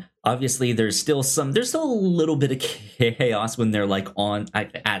then obviously there's still a little bit of chaos when they're like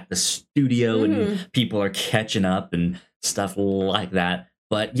at the studio and people are catching up and stuff like that.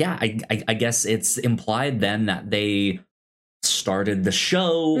 But yeah, I guess it's implied then that they started the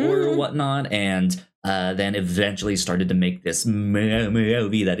show or whatnot, and then eventually started to make this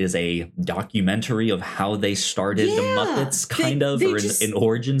movie that is a documentary of how they started the Muppets, an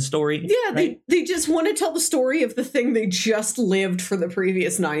origin story. Yeah, right? they just want to tell the story of the thing they just lived for the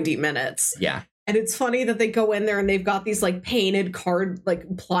previous 90 minutes. Yeah. And it's funny that they go in there and they've got these like painted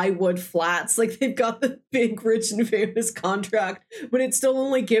like plywood flats. Like they've got the big, rich and famous contract, but it still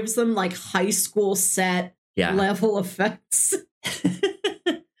only gives them like high school set level effects.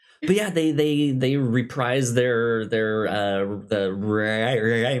 But yeah, they reprise the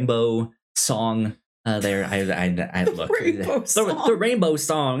rainbow song. The rainbow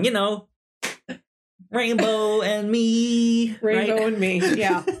song, you know, Rainbow and Me, Rainbow and Me,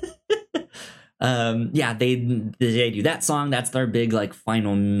 yeah. Yeah, they do that song. That's their big like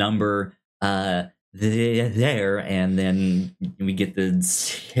final number there, and then we get the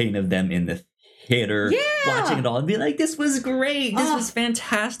scene of them in the theater watching it all and be like, this was great, this was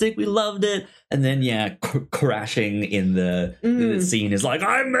fantastic, we loved it. And then crashing in the scene is like,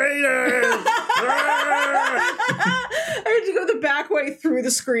 I made it. I had to go the back way through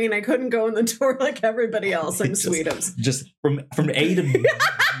the screen. I couldn't go in the door like everybody else. I'm Sweetums. Just from A to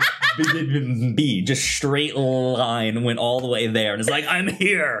B, just straight line, went all the way there, and it's like, I'm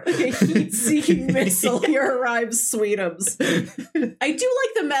here. Like a heat-seeking missile, here arrives Sweetums. I do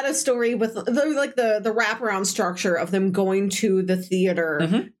like the meta story with the wraparound structure of them going to the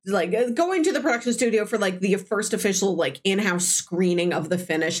theater, like going to the production studio for like the first official like in-house screening of the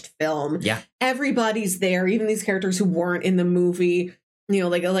finished film. Yeah, everybody's there, even these characters who weren't in the movie. You know,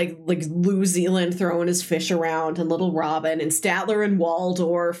 like New Zealand throwing his fish around, and Little Robin, and Statler and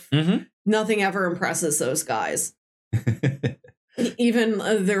Waldorf. Nothing ever impresses those guys. Even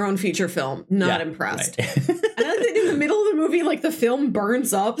their own feature film, not impressed. Right. And I think in the middle of the movie, like the film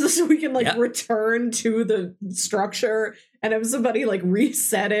burns up so we can return to the structure and have somebody like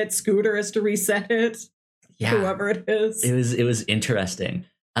reset it. Scooter has to reset it. Yeah. Whoever it is. It was interesting.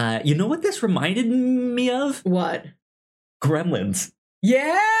 You know what this reminded me of? What? Gremlins.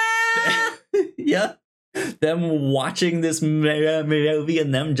 Yeah. Yeah. Them watching this movie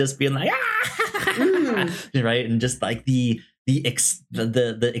and them just being like, right, and just like the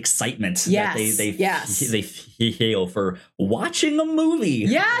excitement that they feel for watching a movie.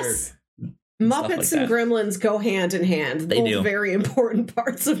 Yes. Muppets and Gremlins go hand in hand. They do. Very important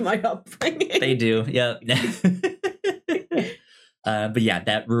parts of my upbringing. They do. Yeah. But yeah,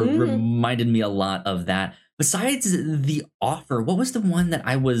 that reminded me a lot of that. Besides The Offer, what was the one that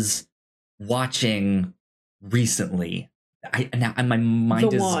I was watching recently? My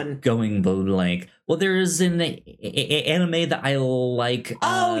mind is going blank. Well, there's an anime that I like.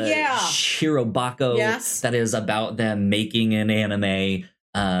 Shirobako. Yes. That is about them making an anime.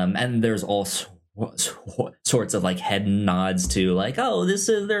 And there's all sorts of like head nods to like, oh,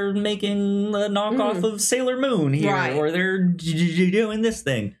 they're making a knockoff of Sailor Moon here, right, or they're doing this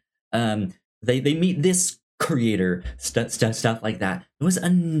thing. They meet this creator, stuff like that. There was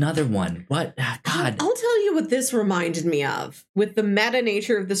another one. What? God. I'll tell you what this reminded me of with the meta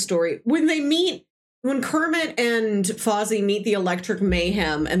nature of the story. When Kermit and Fozzie meet the Electric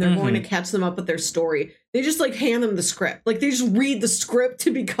Mayhem and they're going to catch them up with their story, they just like hand them the script. Like they just read the script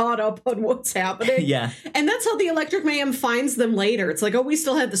to be caught up on what's happening. Yeah. And that's how the Electric Mayhem finds them later. It's like, oh, we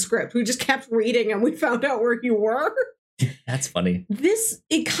still had the script. We just kept reading and we found out where you were. That's funny.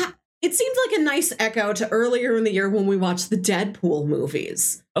 It seems like a nice echo to earlier in the year when we watched the Deadpool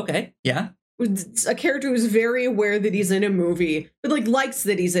movies. Okay, yeah. It's a character who's very aware that he's in a movie, but like likes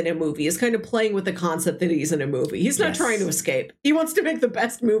that he's in a movie, is kind of playing with the concept that he's in a movie. He's not trying to escape. He wants to make the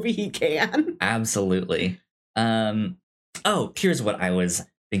best movie he can. Absolutely. Here's what I was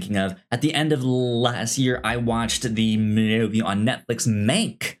thinking of. At the end of last year, I watched the movie on Netflix,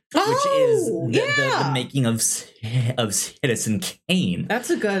 Mank. which is the making of Citizen Kane. That's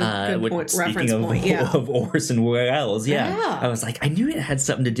a good point. Reference point. Yeah. Of Orson Welles. Yeah. I was like, I knew it had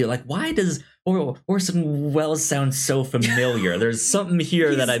something to do. Like, why does Orson Welles sound so familiar? There's something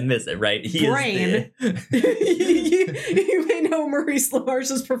here that I miss it, right? Brain. You may know Maurice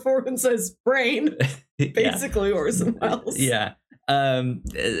LaMarche's performance as Brain. Basically Orson Welles. Yeah.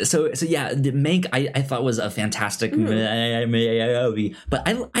 So yeah, the Mank I thought was a fantastic movie, but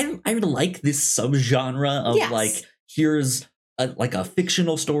I like this subgenre of like, here's a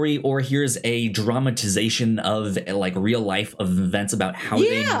fictional story, or here's a dramatization of like real life events about how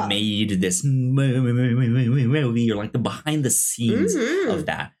they made this movie, or like the behind the scenes of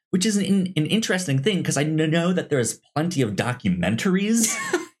that, which is an interesting thing, because I know that there's plenty of documentaries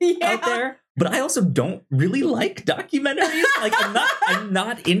out there. But I also don't really like documentaries. Like, I'm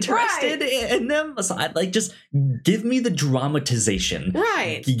not interested in them. So I like, just give me the dramatization.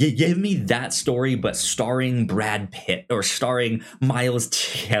 Right. Give me that story, but starring Brad Pitt, or starring Miles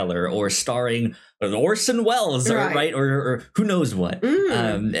Teller, or starring Orson Welles, or who knows what.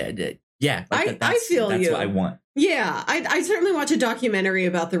 Yeah, like I feel that's what I want. Yeah, I certainly watch a documentary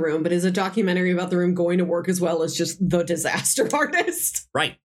about The Room, but is a documentary about The Room going to work as well as just the disaster artist?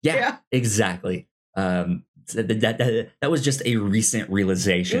 Right. Yeah, exactly. That was just a recent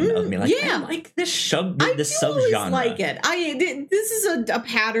realization of me. Like, I like this subgenre. Like it. This is a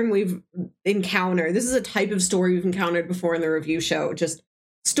pattern we've encountered. This is a type of story we've encountered before in the review show. Just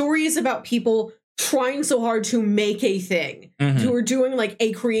stories about people trying so hard to make a thing, who are doing like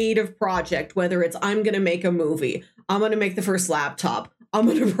a creative project, whether it's I'm going to make a movie, I'm going to make the first laptop, I'm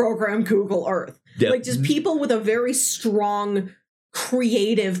going to program Google Earth. Like, just people with a very strong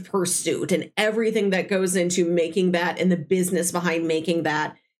creative pursuit, and everything that goes into making that, and the business behind making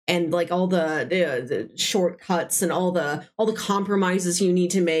that, and like all the shortcuts and all the compromises you need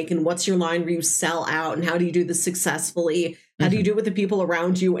to make, and what's your line where you sell out, and how do you do this successfully, how do you do it with the people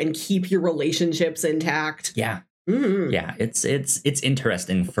around you and keep your relationships intact. Yeah it's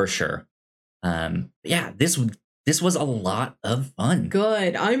interesting for sure. This was a lot of fun.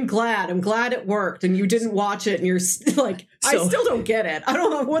 Good. I'm glad it worked, and you didn't watch it, and you're like, I still don't get it. I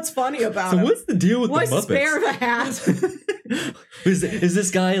don't know what's funny about it. So what's the deal with the Muppets? Why spare the hat? Is this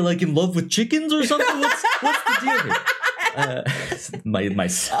guy like in love with chickens or something? What's the deal here? My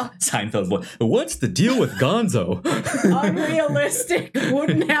Seinfeld voice. What's the deal with Gonzo? Unrealistic.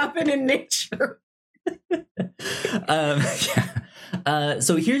 Wouldn't happen in nature.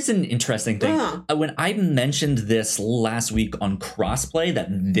 So here's an interesting thing. When I mentioned this last week on Crossplay, that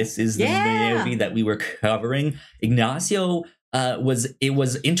this is the movie that we were covering, Ignacio was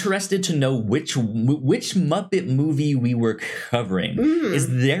interested to know which Muppet movie we were covering.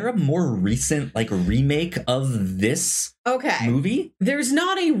 Is there a more recent like remake of this movie? There's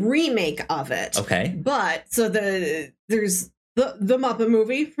not a remake of it. Okay. But so there's the Muppet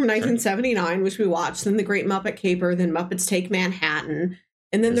Movie from 1979, which we watched, then The Great Muppet Caper, then Muppets Take Manhattan,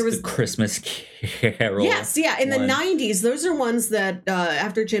 and then there was the Christmas Carol. Yes, in the 90s. Those are ones that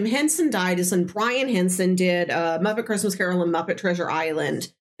after Jim Henson died, his son Brian Henson did Muppet Christmas Carol and Muppet Treasure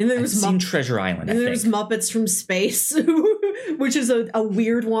Island. And then there was Treasure Island. And there was Muppets from Space, which is a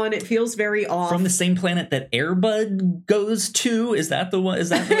weird one. It feels very off. From the same planet that Air Bud goes to? Is that the one? Is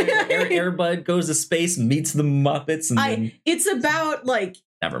that Air Bud goes to space, meets the Muppets, and then it's about like.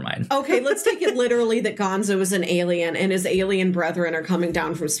 Never mind. Okay, let's take it literally that Gonzo is an alien, and his alien brethren are coming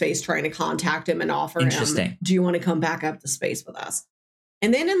down from space trying to contact him and offer him, do you want to come back up to space with us?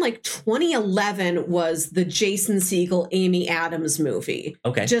 And then in like 2011 was the Jason Segel, Amy Adams movie.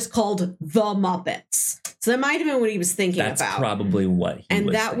 Okay. Just called The Muppets. So that might have been what he was thinking about. That's probably what he was thinking.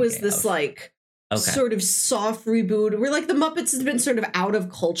 And that was this like sort of soft reboot where like the Muppets has been sort of out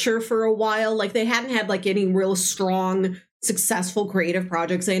of culture for a while. Like they hadn't had like any real strong, successful creative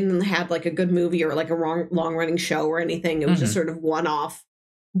projects. They hadn't had like a good movie or like a long running show or anything. It was just sort of one-off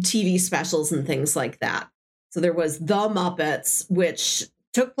TV specials and things like that. So there was The Muppets, which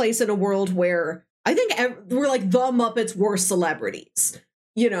took place in a world where I think we're like the Muppets were celebrities.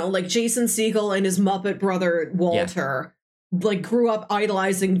 You know, like Jason Segel and his Muppet brother Walter like grew up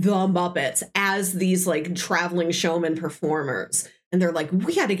idolizing the Muppets as these like traveling showman performers. And they're like,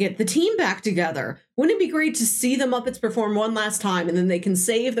 we got to get the team back together. Wouldn't it be great to see the Muppets perform one last time and then they can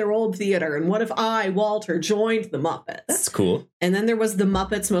save their old theater? And what if I, Walter, joined the Muppets? That's cool. And then there was The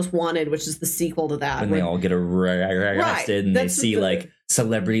Muppets Most Wanted, which is the sequel to that. When they all get arrested and they see like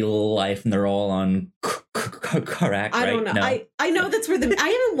celebrity life and they're all on correct. I don't know. No. I know that's where I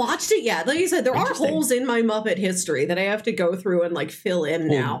haven't watched it yet. Like you said, there are holes in my Muppet history that I have to go through and like fill in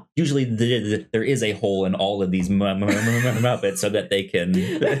now. Usually there is a hole in all of these Muppets so that they can.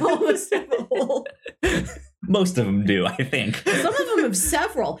 They almost have a hole. Most of them do, I think. Some of them have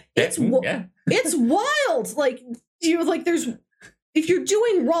several. It's wild. Like there's. If you're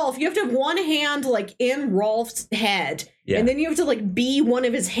doing Rolf, you have to have one hand like in Rolf's head, and then you have to like be one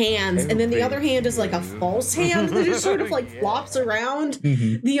of his hands, and then the other hand is like a false hand that just sort of like flops around.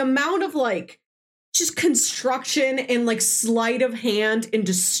 Mm-hmm. The amount of like just construction and like sleight of hand and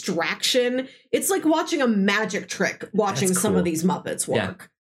distraction, it's like watching a magic trick, watching some of these Muppets work.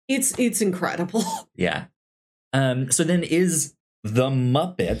 Yeah. It's incredible. Yeah. So then is The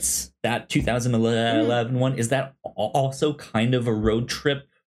Muppets, that 2011 one, is that also kind of a road trip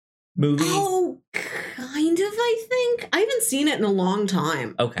movie? Oh, kind of, I think. I haven't seen it in a long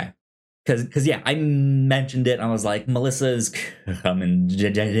time. Okay. Because yeah, I mentioned it. I was like, Melissa is coming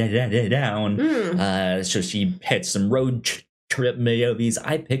down. So she picked some road trip movies.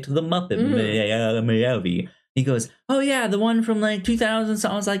 I picked The Muppet movie. He goes, oh yeah, the one from like 2000. So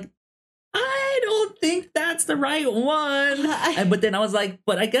I was like, I don't think that's the right one. But then I was like,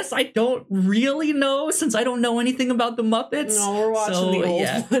 but I guess I don't really know since I don't know anything about the Muppets. No, we're watching the old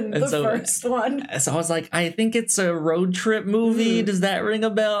one, the first one. So I was like, I think it's a road trip movie. Does that ring a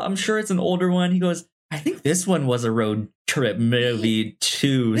bell? I'm sure it's an older one. He goes, I think this one was a road trip movie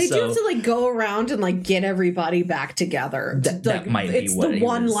too. They do have to like go around and like get everybody back together. That might be what it's the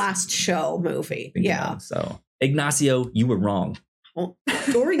one last show movie. Yeah. So Ignacio, you were wrong. Or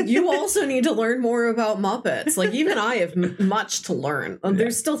you also need to learn more about Muppets. Like even I have much to learn.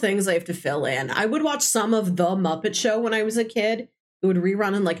 There's still things I have to fill in. I would watch some of The Muppet Show when I was a kid. It would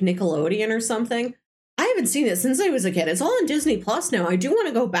rerun on like Nickelodeon or something. I haven't seen it since I was a kid. It's all on Disney Plus now. I do want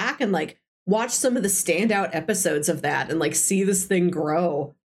to go back and like watch some of the standout episodes of that and like see this thing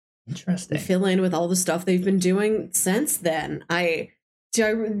grow. Interesting. And fill in with all the stuff they've been doing since then.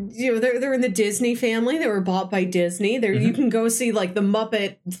 They're in the Disney family. They were bought by Disney. You can go see like the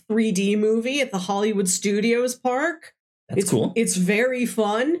Muppet 3D movie at the Hollywood Studios park. It's cool. It's very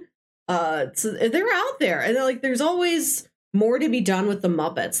fun. So they're out there, and like there's always more to be done with the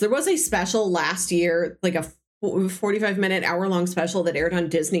Muppets. There was a special last year, like a 45-minute, hour-long special that aired on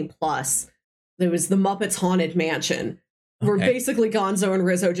Disney Plus. There was the Muppets Haunted Mansion, where basically Gonzo and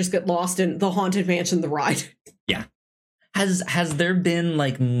Rizzo just get lost in the Haunted Mansion, the ride. Yeah. Has there been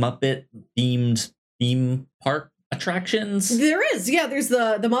like Muppet themed theme park attractions? There is, yeah. There's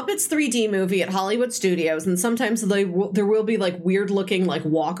the Muppets 3D movie at Hollywood Studios, and sometimes there will be like weird looking like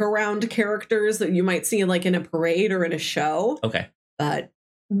walk around characters that you might see like in a parade or in a show. Okay, but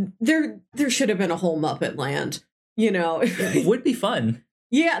there should have been a whole Muppet Land. You know, it would be fun.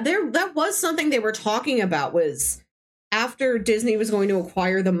 Yeah, that was something they were talking about. Was after Disney was going to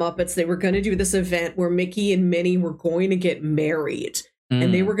acquire the Muppets, they were going to do this event where Mickey and Minnie were going to get married,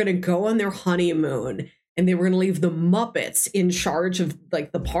 and they were going to go on their honeymoon, and they were going to leave the Muppets in charge of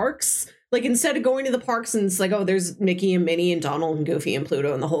like the parks. Like instead of going to the parks and it's like, oh, there's Mickey and Minnie and Donald and Goofy and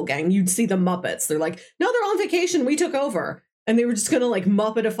Pluto and the whole gang, you'd see the Muppets. They're like, no, they're on vacation. We took over. And they were just going to like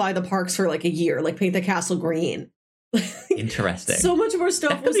Muppetify the parks for like a year, like paint the castle green. Interesting. So much more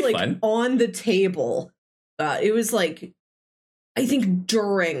stuff was like fun. On the table. It was like, I think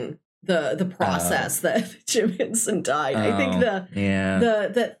during the process that Jim Henson died. I think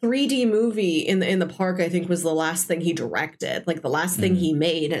the 3D movie in the park, I think, was the last thing he directed, like the last thing he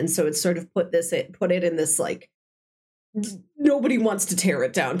made, and so it sort of put it in this like nobody wants to tear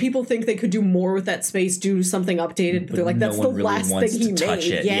it down. People think they could do more with that space, do something updated, but they're like, that's the last thing he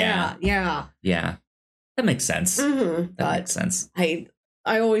made. Yeah. That makes sense. Mm-hmm. That makes sense.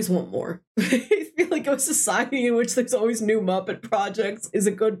 I always want more. I feel like a society in which there's always new Muppet projects is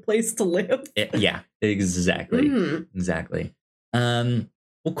a good place to live. Yeah, exactly. Exactly. Well,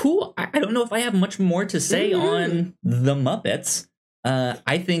 cool. I don't know if I have much more to say on the Muppets.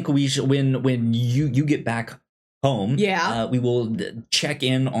 I think we should, when you get back home, we will check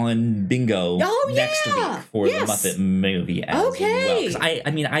in on Bingo next week for the Muppet movie as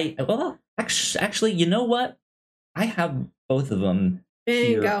well. Actually, you know what? I have both of them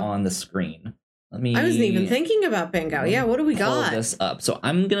here on the screen. I wasn't even thinking about Bingo. Yeah, what do we got? Pull this up. So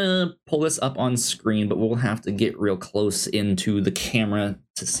I'm gonna pull this up on screen, but we'll have to get real close into the camera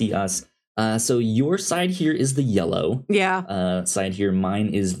to see us. So your side here is the yellow. Yeah. Side here,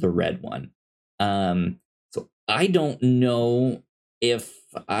 mine is the red one. So I don't know if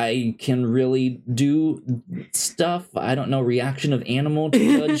I can really do stuff. I don't know. Reaction of animal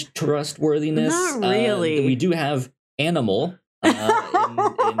to judge trustworthiness. Not really. We do have animal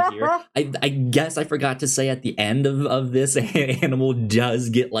in here. I guess I forgot to say at the end of this, Animal does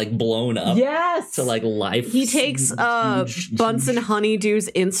get like blown up. Yes. To like life. He takes Bunsen Honeydew's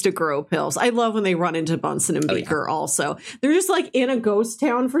Instagrow pills. I love when they run into Bunsen and Beaker also. They're just like in a ghost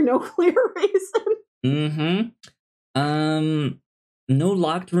town for no clear reason. No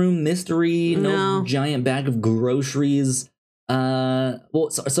locked room mystery, no giant bag of groceries.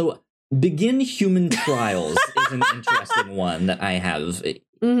 So Begin Human Trials is an interesting one that I have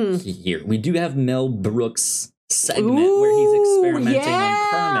here. We do have Mel Brooks' segment where he's experimenting on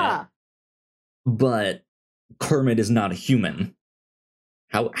Kermit, but Kermit is not a human.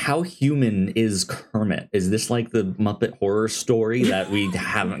 How human is Kermit? Is this like the Muppet Horror Story that we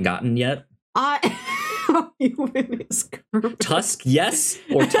haven't gotten yet? How human is Kermit? Tusk, yes,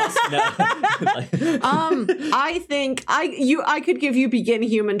 or Tusk, no. I think I could give you Begin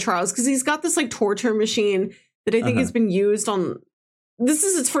Human Trials because he's got this like torture machine that I think has been used on. This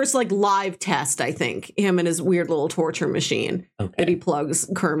is its first like live test, I think. Him and his weird little torture machine that he plugs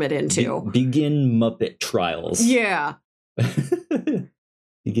Kermit into. Begin Muppet Trials. Yeah.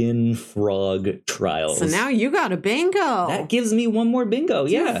 Begin Frog Trials. So now you got a bingo. That gives me one more bingo.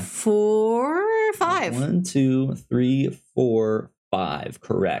 4, 5. 1, 2, 3, 4, 5.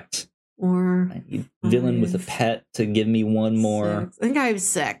 Correct. Or I need Villain with a Pet to give me one more. 6. I think I have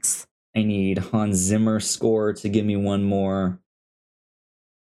 6. I need Hans Zimmer score to give me one more.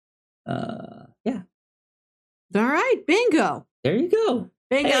 Yeah. All right, bingo. There you go.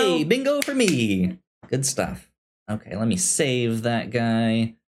 Bingo. Hey, bingo for me. Good stuff. Okay, let me save that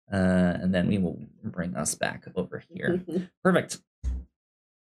guy, and then we will bring us back over here. Perfect.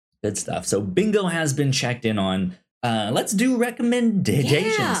 Good stuff. So bingo has been checked in on. Let's do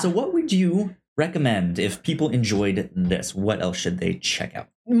recommendations. Yeah. So what would you recommend if people enjoyed this? What else should they check out?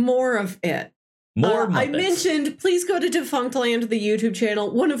 More of it. More Muppets. I mentioned, please go to Defunctland, the YouTube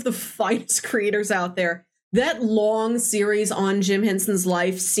channel, one of the finest creators out there. That long series on Jim Henson's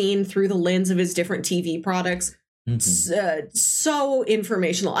life seen through the lens of his different TV products. So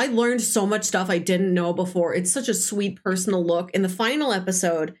informational. I learned so much stuff I didn't know before. It's such a sweet personal look. In the final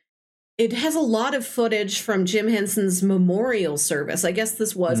episode, it has a lot of footage from Jim Henson's memorial service. I guess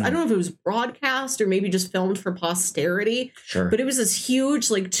this was, I don't know if it was broadcast or maybe just filmed for posterity. Sure. But it was this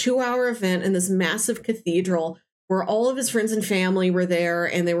huge, like 2-hour event in this massive cathedral where all of his friends and family were there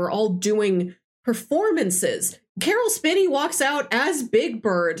and they were all doing performances. Carol Spinney walks out as Big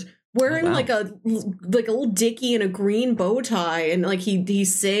Bird wearing like a little dickie and a green bow tie, and like he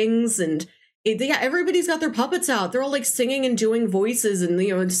sings, and everybody's got their puppets out. They're all like singing and doing voices,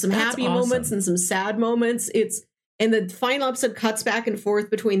 and some happy moments and some sad moments. And the final episode cuts back and forth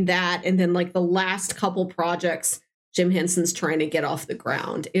between that and then like the last couple projects Jim Henson's trying to get off the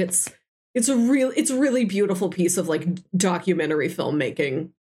ground. It's a really beautiful piece of like documentary filmmaking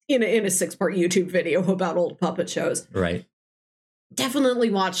in a 6-part YouTube video about old puppet shows. Right. Definitely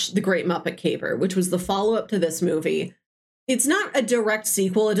watch The Great Muppet Caper, which was the follow-up to this movie. It's not a direct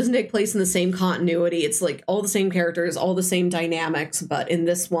sequel. It doesn't take place in the same continuity. It's like all the same characters, all the same dynamics. But in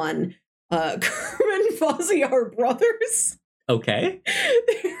this one, Kermit and Fozzie are brothers. Okay.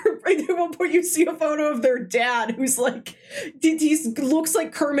 At one point, you see a photo of their dad, who's like, he looks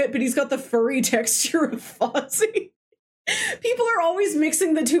like Kermit, but he's got the furry texture of Fozzie. People are always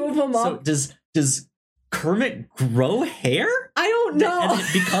mixing the two of them up. So does Kermit grow hair? I don't know. And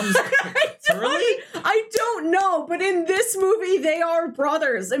it becomes curly? I don't know, but in this movie, they are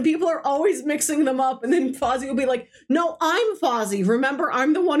brothers, and people are always mixing them up, and then Fozzie will be like, no, I'm Fozzie. Remember,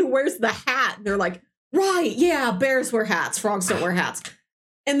 I'm the one who wears the hat. And they're like, right, yeah, bears wear hats, frogs don't wear hats.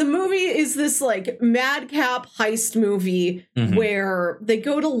 And the movie is this like madcap heist movie where they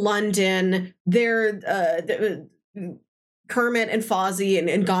go to London. They're Kermit and Fozzie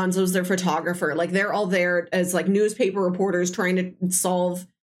and Gonzo's their photographer. Like they're all there as like newspaper reporters trying to solve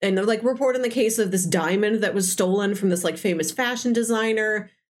and they're like reporting the case of this diamond that was stolen from this like famous fashion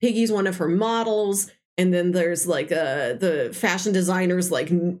designer. Piggy's one of her models. And then there's like the fashion designer's like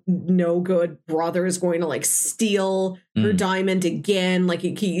no good brother is going to like steal her diamond again. Like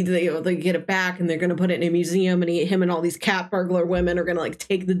they get it back and they're going to put it in a museum, and him and all these cat burglar women are going to like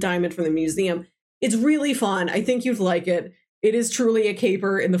take the diamond from the museum. It's really fun. I think you'd like it. It is truly a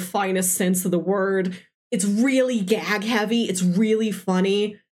caper in the finest sense of the word. It's really gag heavy. It's really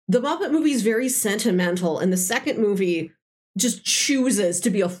funny. The Muppet movie is very sentimental, and the second movie just chooses to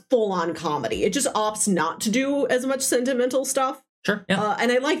be a full-on comedy. It just opts not to do as much sentimental stuff. Sure. Yeah.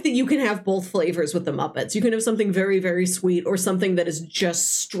 And I like that you can have both flavors with the Muppets. You can have something very, very sweet or something that is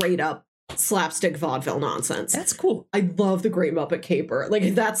just straight up slapstick vaudeville nonsense. That's cool. I love The Great Muppet Caper.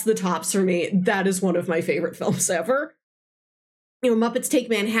 Like, that's the tops for me. That is one of my favorite films ever. Muppets Take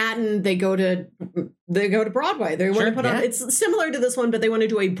Manhattan, they go to Broadway. They want to put on, it's similar to this one, but they want to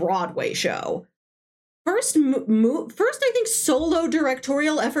do a Broadway show. First, I think, solo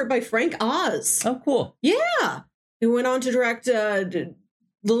directorial effort by Frank Oz. Oh, cool. Yeah. Who went on to direct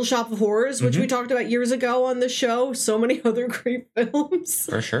Little Shop of Horrors, which we talked about years ago on the show. So many other great films.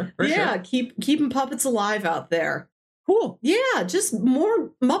 For sure. Keeping puppets alive out there. Cool. Yeah, just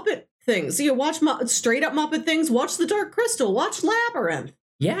more Muppet things. So you watch straight up Muppet things. Watch The Dark Crystal. Watch Labyrinth.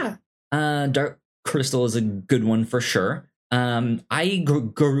 Yeah. Dark Crystal is a good one for sure. I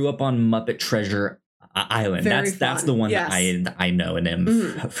grew up on Muppet Treasure Island. That's the one that I know and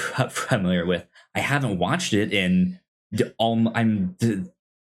am familiar with. I haven't watched it in I'm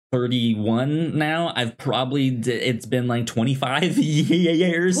 31 now. It's been like 25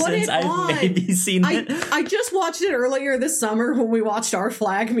 years since I've maybe seen it. I just watched it earlier this summer when we watched Our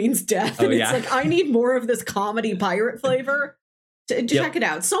Flag Means Death. And it's like, I need more of this comedy pirate flavor. Check it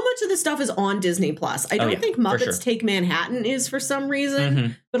out. So much of this stuff is on Disney Plus. I don't think Muppets Take Manhattan is for some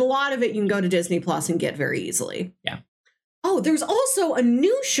reason, but a lot of it you can go to Disney Plus and get very easily. Yeah. Oh, there's also a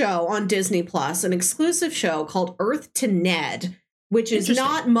new show on Disney Plus, an exclusive show called Earth to Ned, which is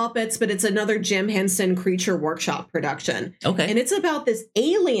not Muppets, but it's another Jim Henson Creature Workshop production. Okay. And it's about this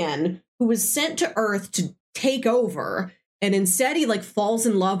alien who was sent to Earth to take over. And instead he falls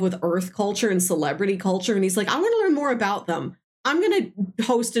in love with Earth culture and celebrity culture. And he's like, I want to learn more about them. I'm going to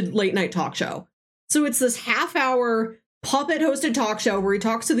host a late night talk show. So it's this half-hour puppet hosted talk show where he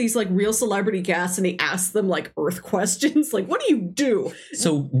talks to these real celebrity guests and he asks them Earth questions. What do you do?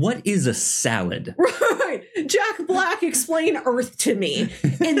 So what is a salad? Right. Jack Black, explain Earth to me.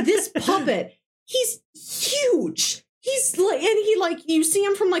 And this puppet, he's huge. He's you see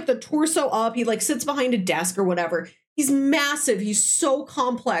him from the torso up. He sits behind a desk or whatever. He's massive. He's so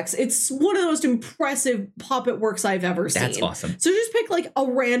complex. It's one of the most impressive puppet works I've ever seen. That's awesome. So just pick a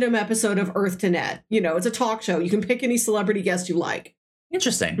random episode of Earth to Ned. It's a talk show. You can pick any celebrity guest you like.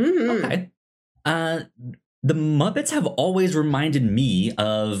 Interesting. Okay. The Muppets have always reminded me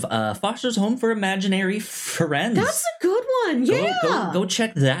of Foster's Home for Imaginary Friends. That's a good one. Yeah. Go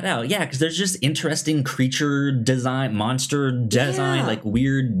check that out. Yeah, because there's just interesting creature design, monster design,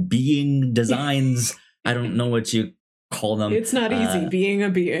 weird being designs. I don't know what you call them. It's not easy being a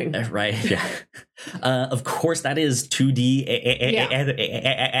being. Right. Yeah. Of course, that is 2D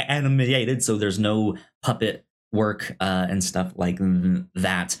animated, so there's no puppet work and stuff like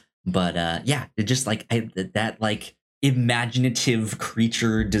that. But it just that imaginative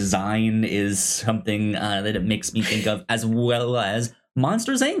creature design is something that it makes me think of, as well as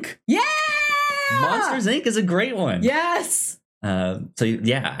Monsters Inc. Yeah. Monsters Inc. is a great one. Yes. So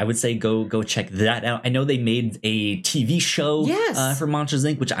yeah, I would say go check that out. I know they made a TV show for Monsters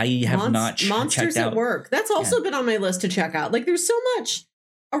Inc., which I have not checked out. Monsters at Work. That's also been on my list to check out. There's so much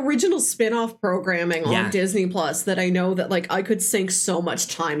original spin-off programming on Disney Plus that I know that I could sink so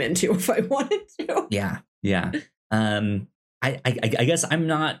much time into if I wanted to. Yeah. I guess I'm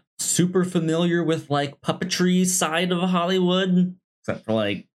not super familiar with puppetry side of Hollywood, except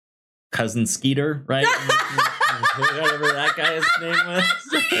for Cousin Skeeter, right? Whatever that guy's name was.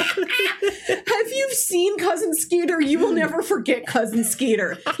 Have you seen Cousin Skeeter? You will never forget Cousin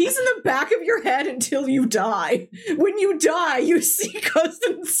Skeeter. He's in the back of your head until you die. When you die, you see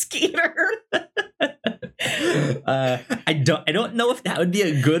Cousin Skeeter. I don't know if that would be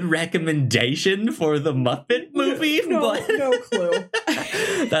a good recommendation for the Muppet movie. No clue.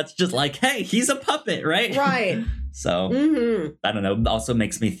 That's just hey, he's a puppet, right? Right. So I don't know. Also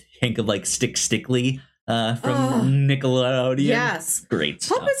makes me think of Stick Stickly. From Nickelodeon. Yes. Great.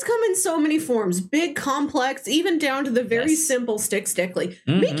 Puppets come in so many forms, big, complex, even down to the very simple Stick Stickly.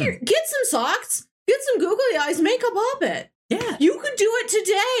 Get some socks, get some googly eyes, make a puppet. Yeah. You could do it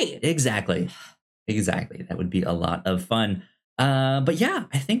today. Exactly. That would be a lot of fun. But yeah,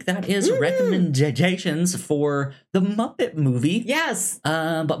 I think that is recommendations for the Muppet Movie. Yes.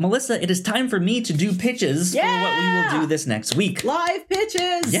 But Melissa, it is time for me to do pitches for what we will do this next week. Live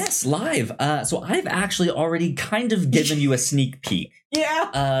pitches. Yes, live. So I've actually already kind of given you a sneak peek.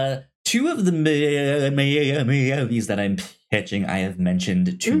 Yeah. Two of the movies that I'm pitching, I have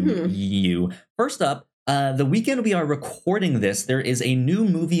mentioned to you. First up, the weekend we are recording this, there is a new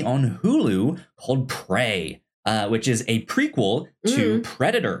movie on Hulu called Prey. Which is a prequel to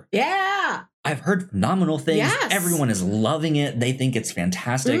Predator. Yeah. I've heard phenomenal things. Yes. Everyone is loving it. They think it's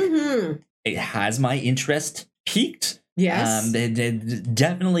fantastic. It has my interest piqued. Yes.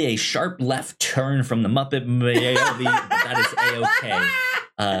 Definitely a sharp left turn from the Muppet movie. That is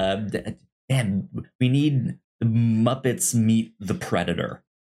A-okay. And we need the Muppets meet the Predator.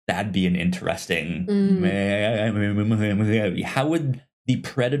 that'd be an interesting movie. How would the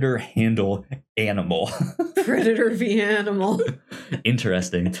Predator handle Animal? Predator v Animal.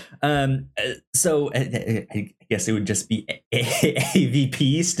 Interesting. So I guess it would just be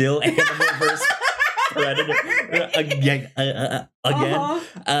AVP still, Animal versus Predator again.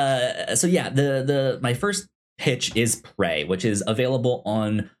 So yeah, my first pitch is Prey, which is available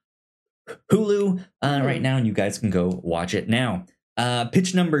on Hulu right now, and you guys can go watch it now.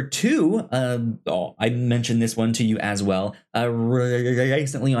 Pitch number 2, I mentioned this one to you as well.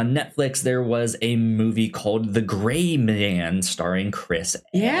 Recently on Netflix, there was a movie called The Gray Man starring Chris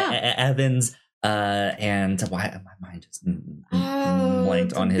Evans. And why my mind just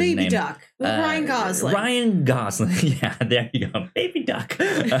blanked on his Baby name. Duck with Ryan Gosling. Ryan Gosling. Yeah, there you go. Baby Duck.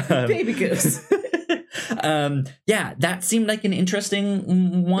 Baby Goose. Yeah, that seemed like an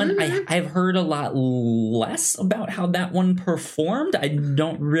interesting one. I've heard a lot less about how that one performed. I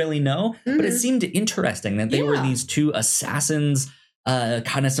don't really know, but it seemed interesting that they were these two assassins,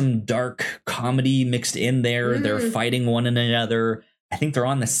 kind of some dark comedy mixed in there. They're fighting one another. I think they're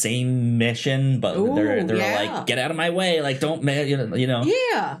on the same mission, but they're like, get out of my way, like don't,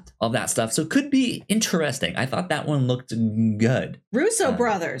 all that stuff. So it could be interesting. I thought that one looked good. Russo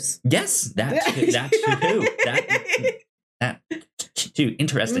brothers. Yes, that too.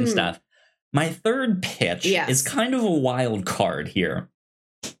 Interesting stuff. My third pitch is kind of a wild card here.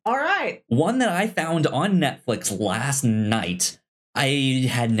 All right. One that I found on Netflix last night. I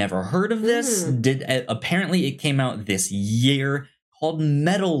had never heard of this. Apparently it came out this year. Called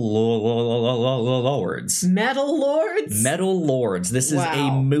Metal Lords. Metal Lords? Metal Lords. This is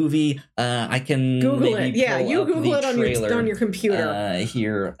a movie. I can Google it. Yeah, you Google it on your computer.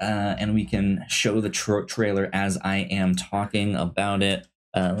 Here, and we can show the trailer as I am talking about it.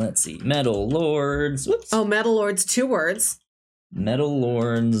 Let's see. Metal Lords. Whoops. Oh, Metal Lords, 2 words. Metal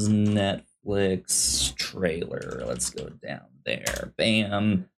Lords Netflix trailer. Let's go down there.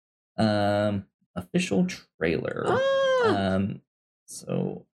 Bam. Official trailer.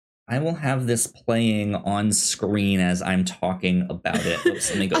 So I will have this playing on screen as I'm talking about it. Oops,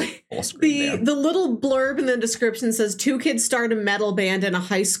 let me go full screen. The little blurb in the description says 2 kids start a metal band in a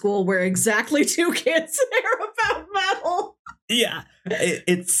high school where exactly 2 kids care about metal. Yeah,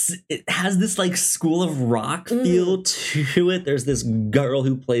 it has this like School of Rock feel to it. There's this girl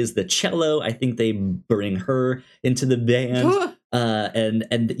who plays the cello. I think they bring her into the band.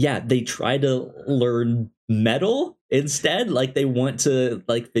 And yeah, they try to learn metal instead. Like they want to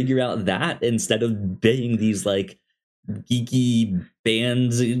like figure out that instead of being these like geeky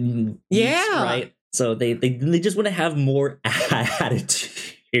bands. Right. So they just want to have more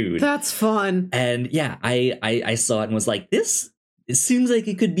attitude. That's fun. And yeah, I saw it and was like, it seems like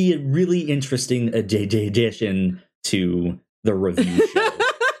it could be a really interesting addition to the review show.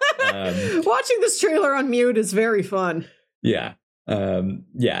 Watching this trailer on mute is very fun. Yeah. No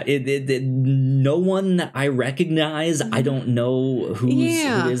one that I recognize. I don't know who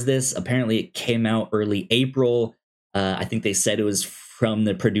is this. Apparently it came out early April. I think they said it was from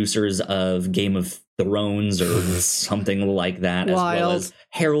the producers of Game of Thrones or something like that, as well as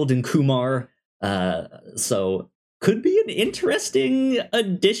Harold and Kumar. So could be an interesting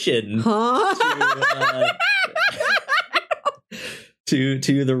addition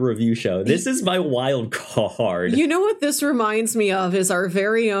to the review show. This is my wild card. You know what this reminds me of is our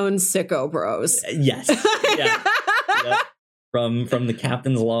very own Sicko Bros. Yes. Yeah. Yep. From the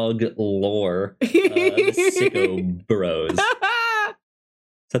Captain's Log lore, the Sicko Bros.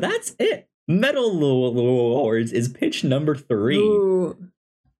 So that's it. Metal Lords is pitch number 3. Ooh.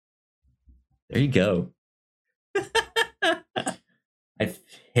 There you go. I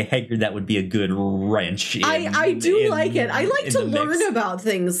figured that would be a good wrench. I do like it. I like to learn about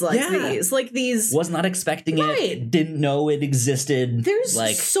things like these. Like these. Was not expecting it. Didn't know it existed. There's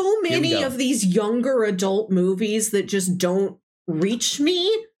like, so many of these younger adult movies that just don't reach me.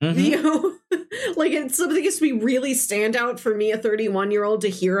 You know, like it's something that used to be really stand out for me, a 31-year-old, to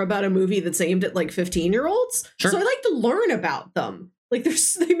hear about a movie that's aimed at like 15-year-olds. Sure. So I like to learn about them. Like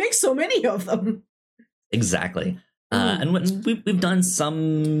they make so many of them. Exactly. And we've done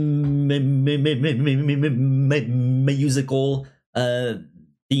some musical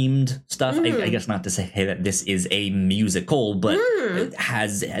themed stuff. I guess not to say that this is a musical, but it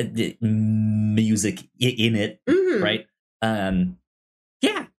has music in it, right?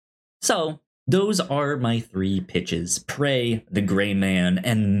 Yeah. So those are my 3 pitches: Prey, The Gray Man,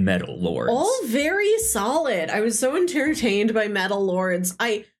 and Metal Lords. All very solid. I was so entertained by Metal Lords.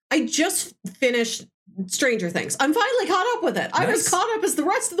 I just finished Stranger Things. I'm finally caught up with it. I was caught up as the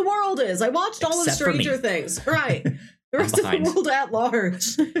rest of the world is. I watched all of Stranger Things. Right. The rest of the world at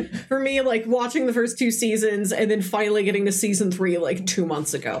large. For me, like watching the first 2 seasons and then finally getting to season 3 like 2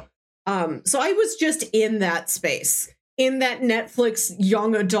 months ago. So I was just in that space, in that Netflix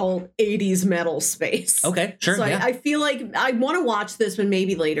young adult 80s metal space. Okay, sure. So I feel like I want to watch this, but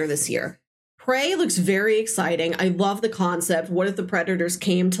maybe later this year. Prey looks very exciting. I love the concept. What if the predators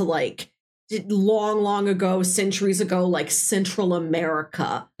came to like long ago, centuries ago, like Central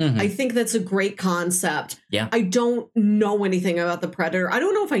America? I think that's a great concept. Yeah. I don't know anything about the Predator. I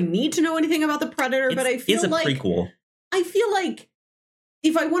don't know if I need to know anything about the Predator, but I feel like it's a prequel. I feel like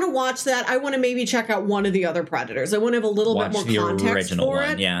if I want to watch that, I want to maybe check out one of the other Predators. I want to have a little bit more context for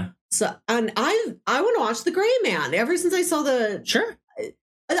it. Yeah. So, and I want to watch The Gray Man. Ever since I saw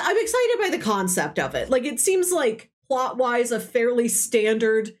I'm excited by the concept of it. Like, it seems like plot-wise a fairly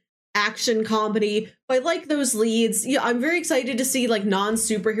standard action comedy. I like those leads. Yeah, I'm very excited to see like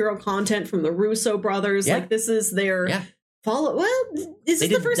non-superhero content from the Russo brothers. Yeah. Like, this is their follow. Well, is this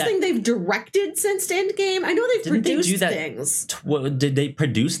the first thing they've directed since Endgame? I know they've produced things. Did they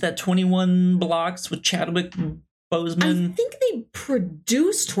produce that 21 Blocks with Chadwick Boseman? I think they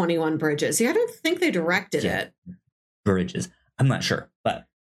produced 21 Bridges. Yeah, I don't think they directed it. Bridges. I'm not sure, but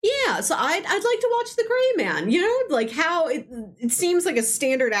yeah, so I'd like to watch The Gray Man, you know, like how it seems like a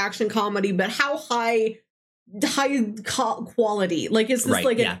standard action comedy, but how high quality, like is this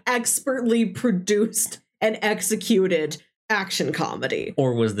an expertly produced and executed action comedy?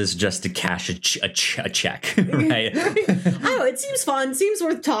 Or was this just to cash a check, right? I don't know, it seems fun, seems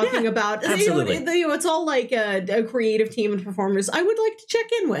worth talking about. Absolutely. You know, it's all like a creative team and performers I would like to check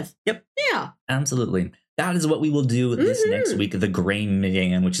in with. Yep. Yeah. Absolutely. That is what we will do this next week, The Gray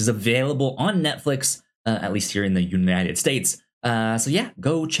Man, which is available on Netflix, at least here in the United States. So yeah,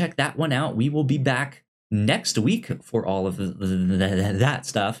 go check that one out. We will be back next week for all of that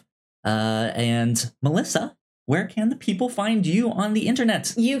stuff. And Melissa, where can the people find you on the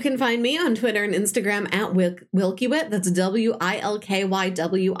internet? You can find me on Twitter and Instagram at Wilkywit. That's WILKYWIT.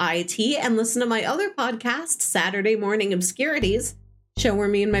 And listen to my other podcast, Saturday Morning Obscurities, show where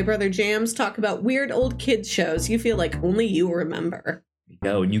me and my brother Jams talk about weird old kids shows you feel like only you remember. There you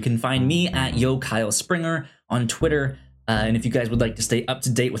go. And you can find me at Kyle Springer on Twitter. And if you guys would like to stay up to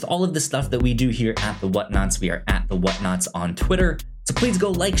date with all of the stuff that we do here at The Whatnots, we are at The Whatnots on Twitter. So please go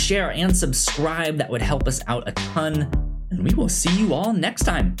like, share, and subscribe. That would help us out a ton. And we will see you all next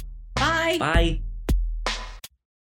time. Bye. Bye.